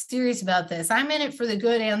 I'm serious about this. I'm in it for the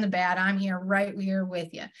good and the bad. I'm right here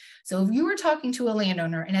with you. So if you were talking to a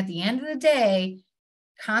landowner, and at the end of the day,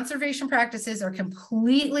 conservation practices are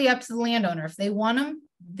completely up to the landowner. If they want them,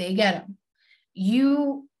 they get them.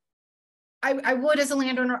 I would, as a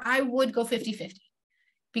landowner, I would go 50-50,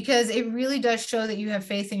 because it really does show that you have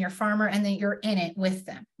faith in your farmer and that you're in it with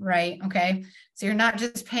them, right? Okay. So you're not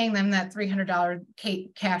just paying them that $300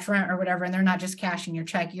 cash rent or whatever, and they're not just cashing your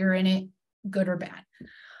check. You're in it, good or bad.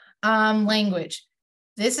 Language.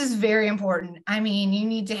 This is very important. I mean, you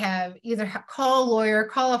need to have either call a lawyer,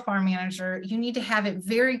 call a farm manager. You need to have it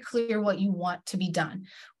very clear what you want to be done.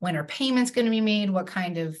 When are payments going to be made? What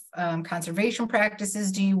kind of conservation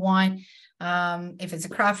practices do you want? If it's a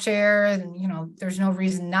crop share, then, there's no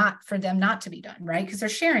reason for them not to be done, right? Because they're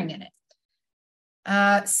sharing in it.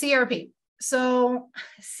 CRP. So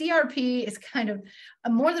CRP is kind of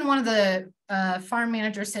more than one of the farm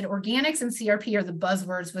managers said organics and CRP are the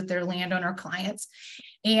buzzwords with their landowner clients.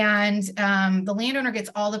 And the landowner gets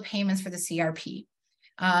all the payments for the CRP.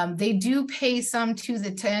 They do pay some to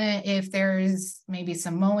the tenant if there's maybe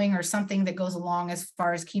some mowing or something that goes along as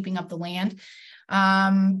far as keeping up the land.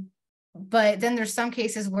 But then there's some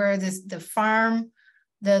cases where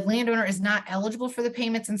the landowner is not eligible for the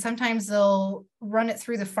payments, and sometimes they'll run it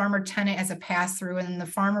through the farmer tenant as a pass-through, and then the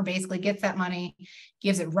farmer basically gets that money,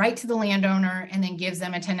 gives it right to the landowner, and then gives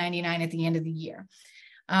them a 1099 at the end of the year.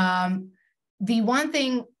 The one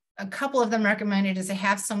thing a couple of them recommended is to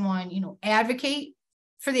have someone, advocate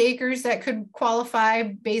for the acres that could qualify,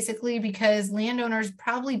 basically, because landowners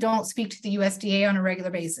probably don't speak to the USDA on a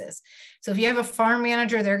regular basis. So if you have a farm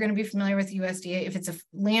manager, they're going to be familiar with the USDA. If it's a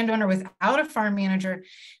landowner without a farm manager,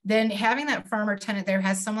 then having that farmer tenant there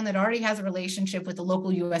has someone that already has a relationship with the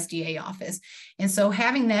local USDA office. And so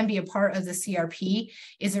having them be a part of the CRP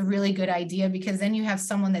is a really good idea, because then you have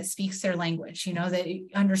someone that speaks their language, that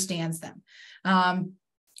understands them.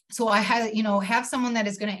 So I have someone that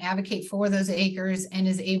is going to advocate for those acres and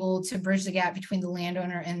is able to bridge the gap between the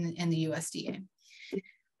landowner and the USDA.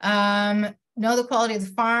 Know the quality of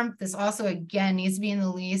the farm. This also, again, needs to be in the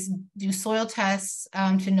lease. Do soil tests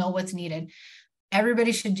to know what's needed.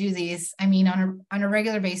 Everybody should do these. I mean, on a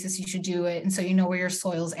regular basis, you should do it. And so you know where your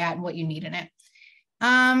soil's at and what you need in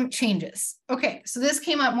it. Changes. Okay, so this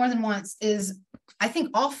came up more than once. I think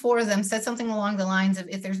all four of them said something along the lines of,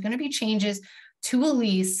 if there's going to be changes to a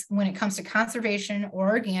lease when it comes to conservation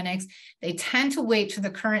or organics, they tend to wait till the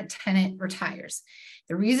current tenant retires.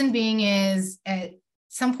 The reason being is at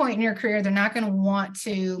some point in your career, they're not going to want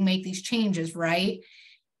to make these changes, right?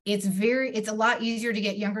 It's a lot easier to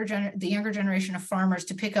get the younger generation of farmers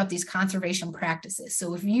to pick up these conservation practices.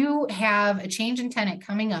 So if you have a change in tenant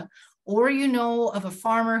coming up, or of a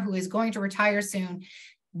farmer who is going to retire soon,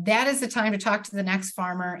 that is the time to talk to the next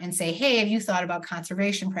farmer and say, hey, have you thought about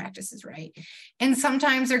conservation practices, right? And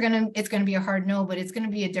sometimes it's going to be a hard no, but it's going to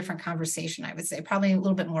be a different conversation, I would say, probably a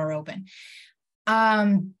little bit more open.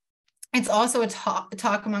 It's also a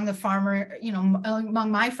talk among the farmer,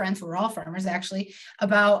 among my friends who are all farmers actually,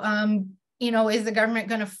 about, is the government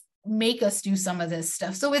going to make us do some of this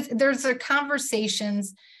stuff? So there's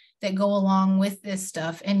conversations that go along with this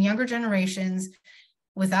stuff, and younger generations,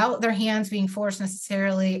 without their hands being forced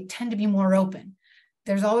necessarily, tend to be more open.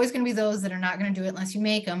 There's always going to be those that are not going to do it unless you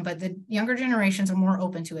make them, but the younger generations are more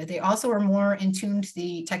open to it. They also are more in tune to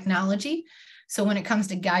the technology. So when it comes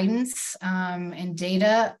to guidance and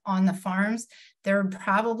data on the farms, they're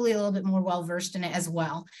probably a little bit more well-versed in it as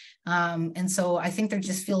well. And so I think they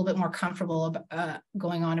just feel a bit more comfortable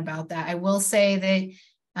going on about that. I will say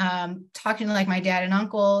that talking to like my dad and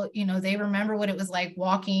uncle, they remember what it was like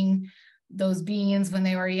walking those beans when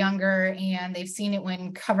they were younger, and they've seen it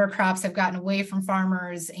when cover crops have gotten away from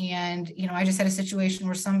farmers. And, I just had a situation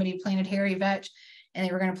where somebody planted hairy vetch and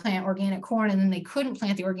they were going to plant organic corn, and then they couldn't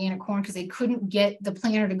plant the organic corn because they couldn't get the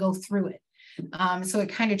planter to go through it. So it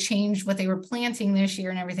kind of changed what they were planting this year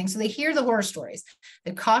and everything. So they hear the horror stories.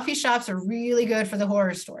 The coffee shops are really good for the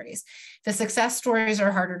horror stories. The success stories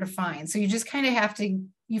are harder to find. So you just kind of have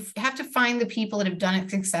to find the people that have done it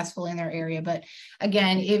successfully in their area. But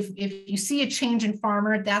again, if you see a change in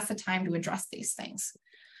farmer, that's the time to address these things.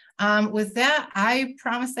 With that, I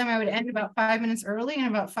promised them I would end about 5 minutes early, and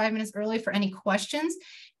about 5 minutes early for any questions.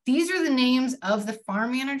 These are the names of the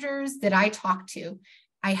farm managers that I talked to.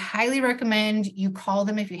 I highly recommend you call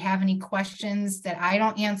them if you have any questions that I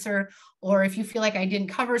don't answer, or if you feel like I didn't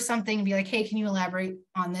cover something, and be like, hey, can you elaborate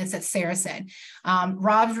on this that Sarah said?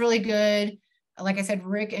 Rob's really good. Like I said,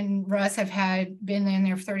 Rick and Russ have been in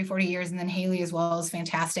there for 30, 40 years, and then Haley as well is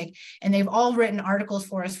fantastic. And they've all written articles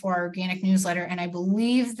for us for our organic newsletter. And I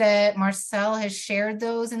believe that Marcel has shared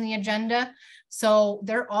those in the agenda. So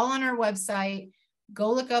they're all on our website.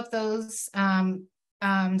 Go look up those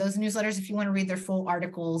newsletters if you want to read their full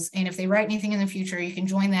articles. And if they write anything in the future, you can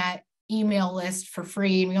join that email list for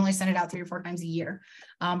free. And we only send it out 3 or 4 times a year.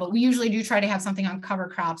 But we usually do try to have something on cover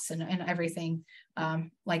crops and everything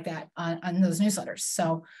like that on those newsletters.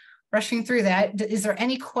 So rushing through that, is there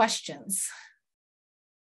any questions?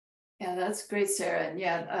 Yeah, that's great, Sarah. And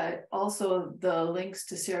yeah, also the links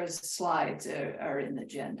to Sarah's slides are in the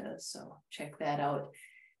agenda. So check that out.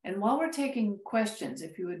 And while we're taking questions,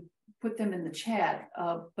 if you would put them in the chat,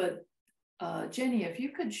 but Jenny, if you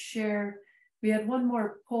could share, we had one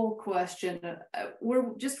more poll question.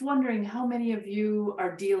 We're just wondering how many of you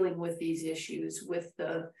are dealing with these issues with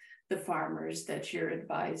the farmers that you're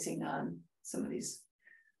advising on some of these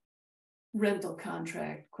rental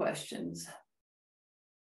contract questions.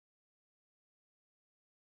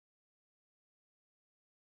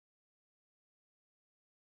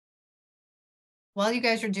 while you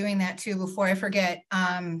guys are doing that too, before I forget,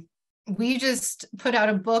 we just put out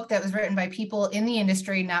a book that was written by people in the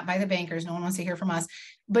industry, not by the bankers. No one wants to hear from us,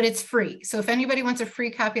 but it's free. So if anybody wants a free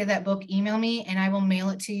copy of that book, email me and I will mail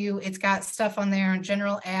it to you. It's got stuff on there on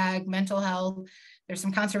general ag, mental health. There's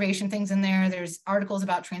some conservation things in there. There's articles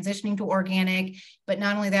about transitioning to organic, but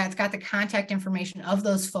not only that, it's got the contact information of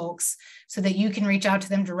those folks so that you can reach out to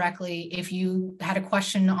them directly if you had a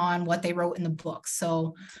question on what they wrote in the book.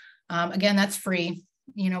 So again, that's free.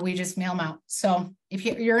 You know, we just mail them out. So if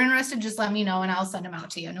you're interested, just let me know and I'll send them out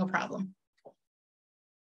to you. No problem.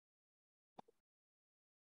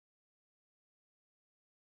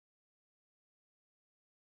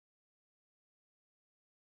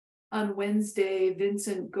 On Wednesday,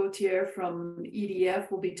 Vincent Gauthier from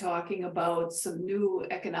EDF will be talking about some new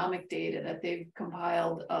economic data that they've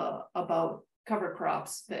compiled about cover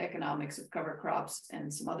crops, the economics of cover crops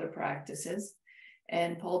and some other practices.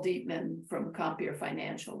 And Paul Dietman from Compeer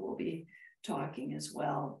Financial will be talking as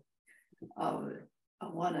well. I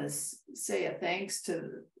want to say a thanks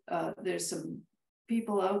to, there's some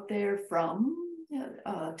people out there from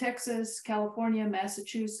Texas, California,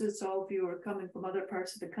 Massachusetts. All of you are coming from other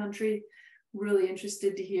parts of the country. Really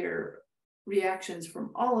interested to hear reactions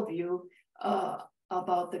from all of you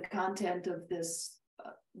about the content of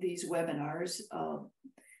these webinars.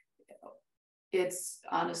 It's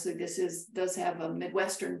honestly, does have a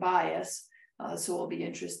Midwestern bias, so we'll be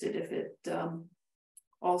interested if it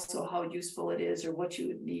also how useful it is or what you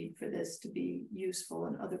would need for this to be useful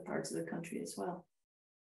in other parts of the country as well.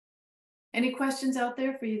 Any questions out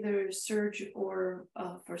there for either Serge or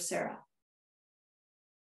for Sarah?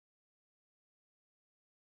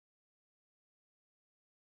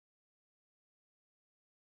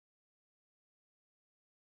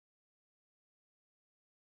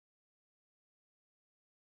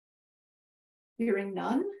 Hearing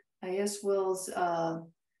none, I guess we'll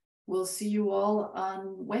see you all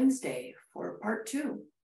on Wednesday for part 2.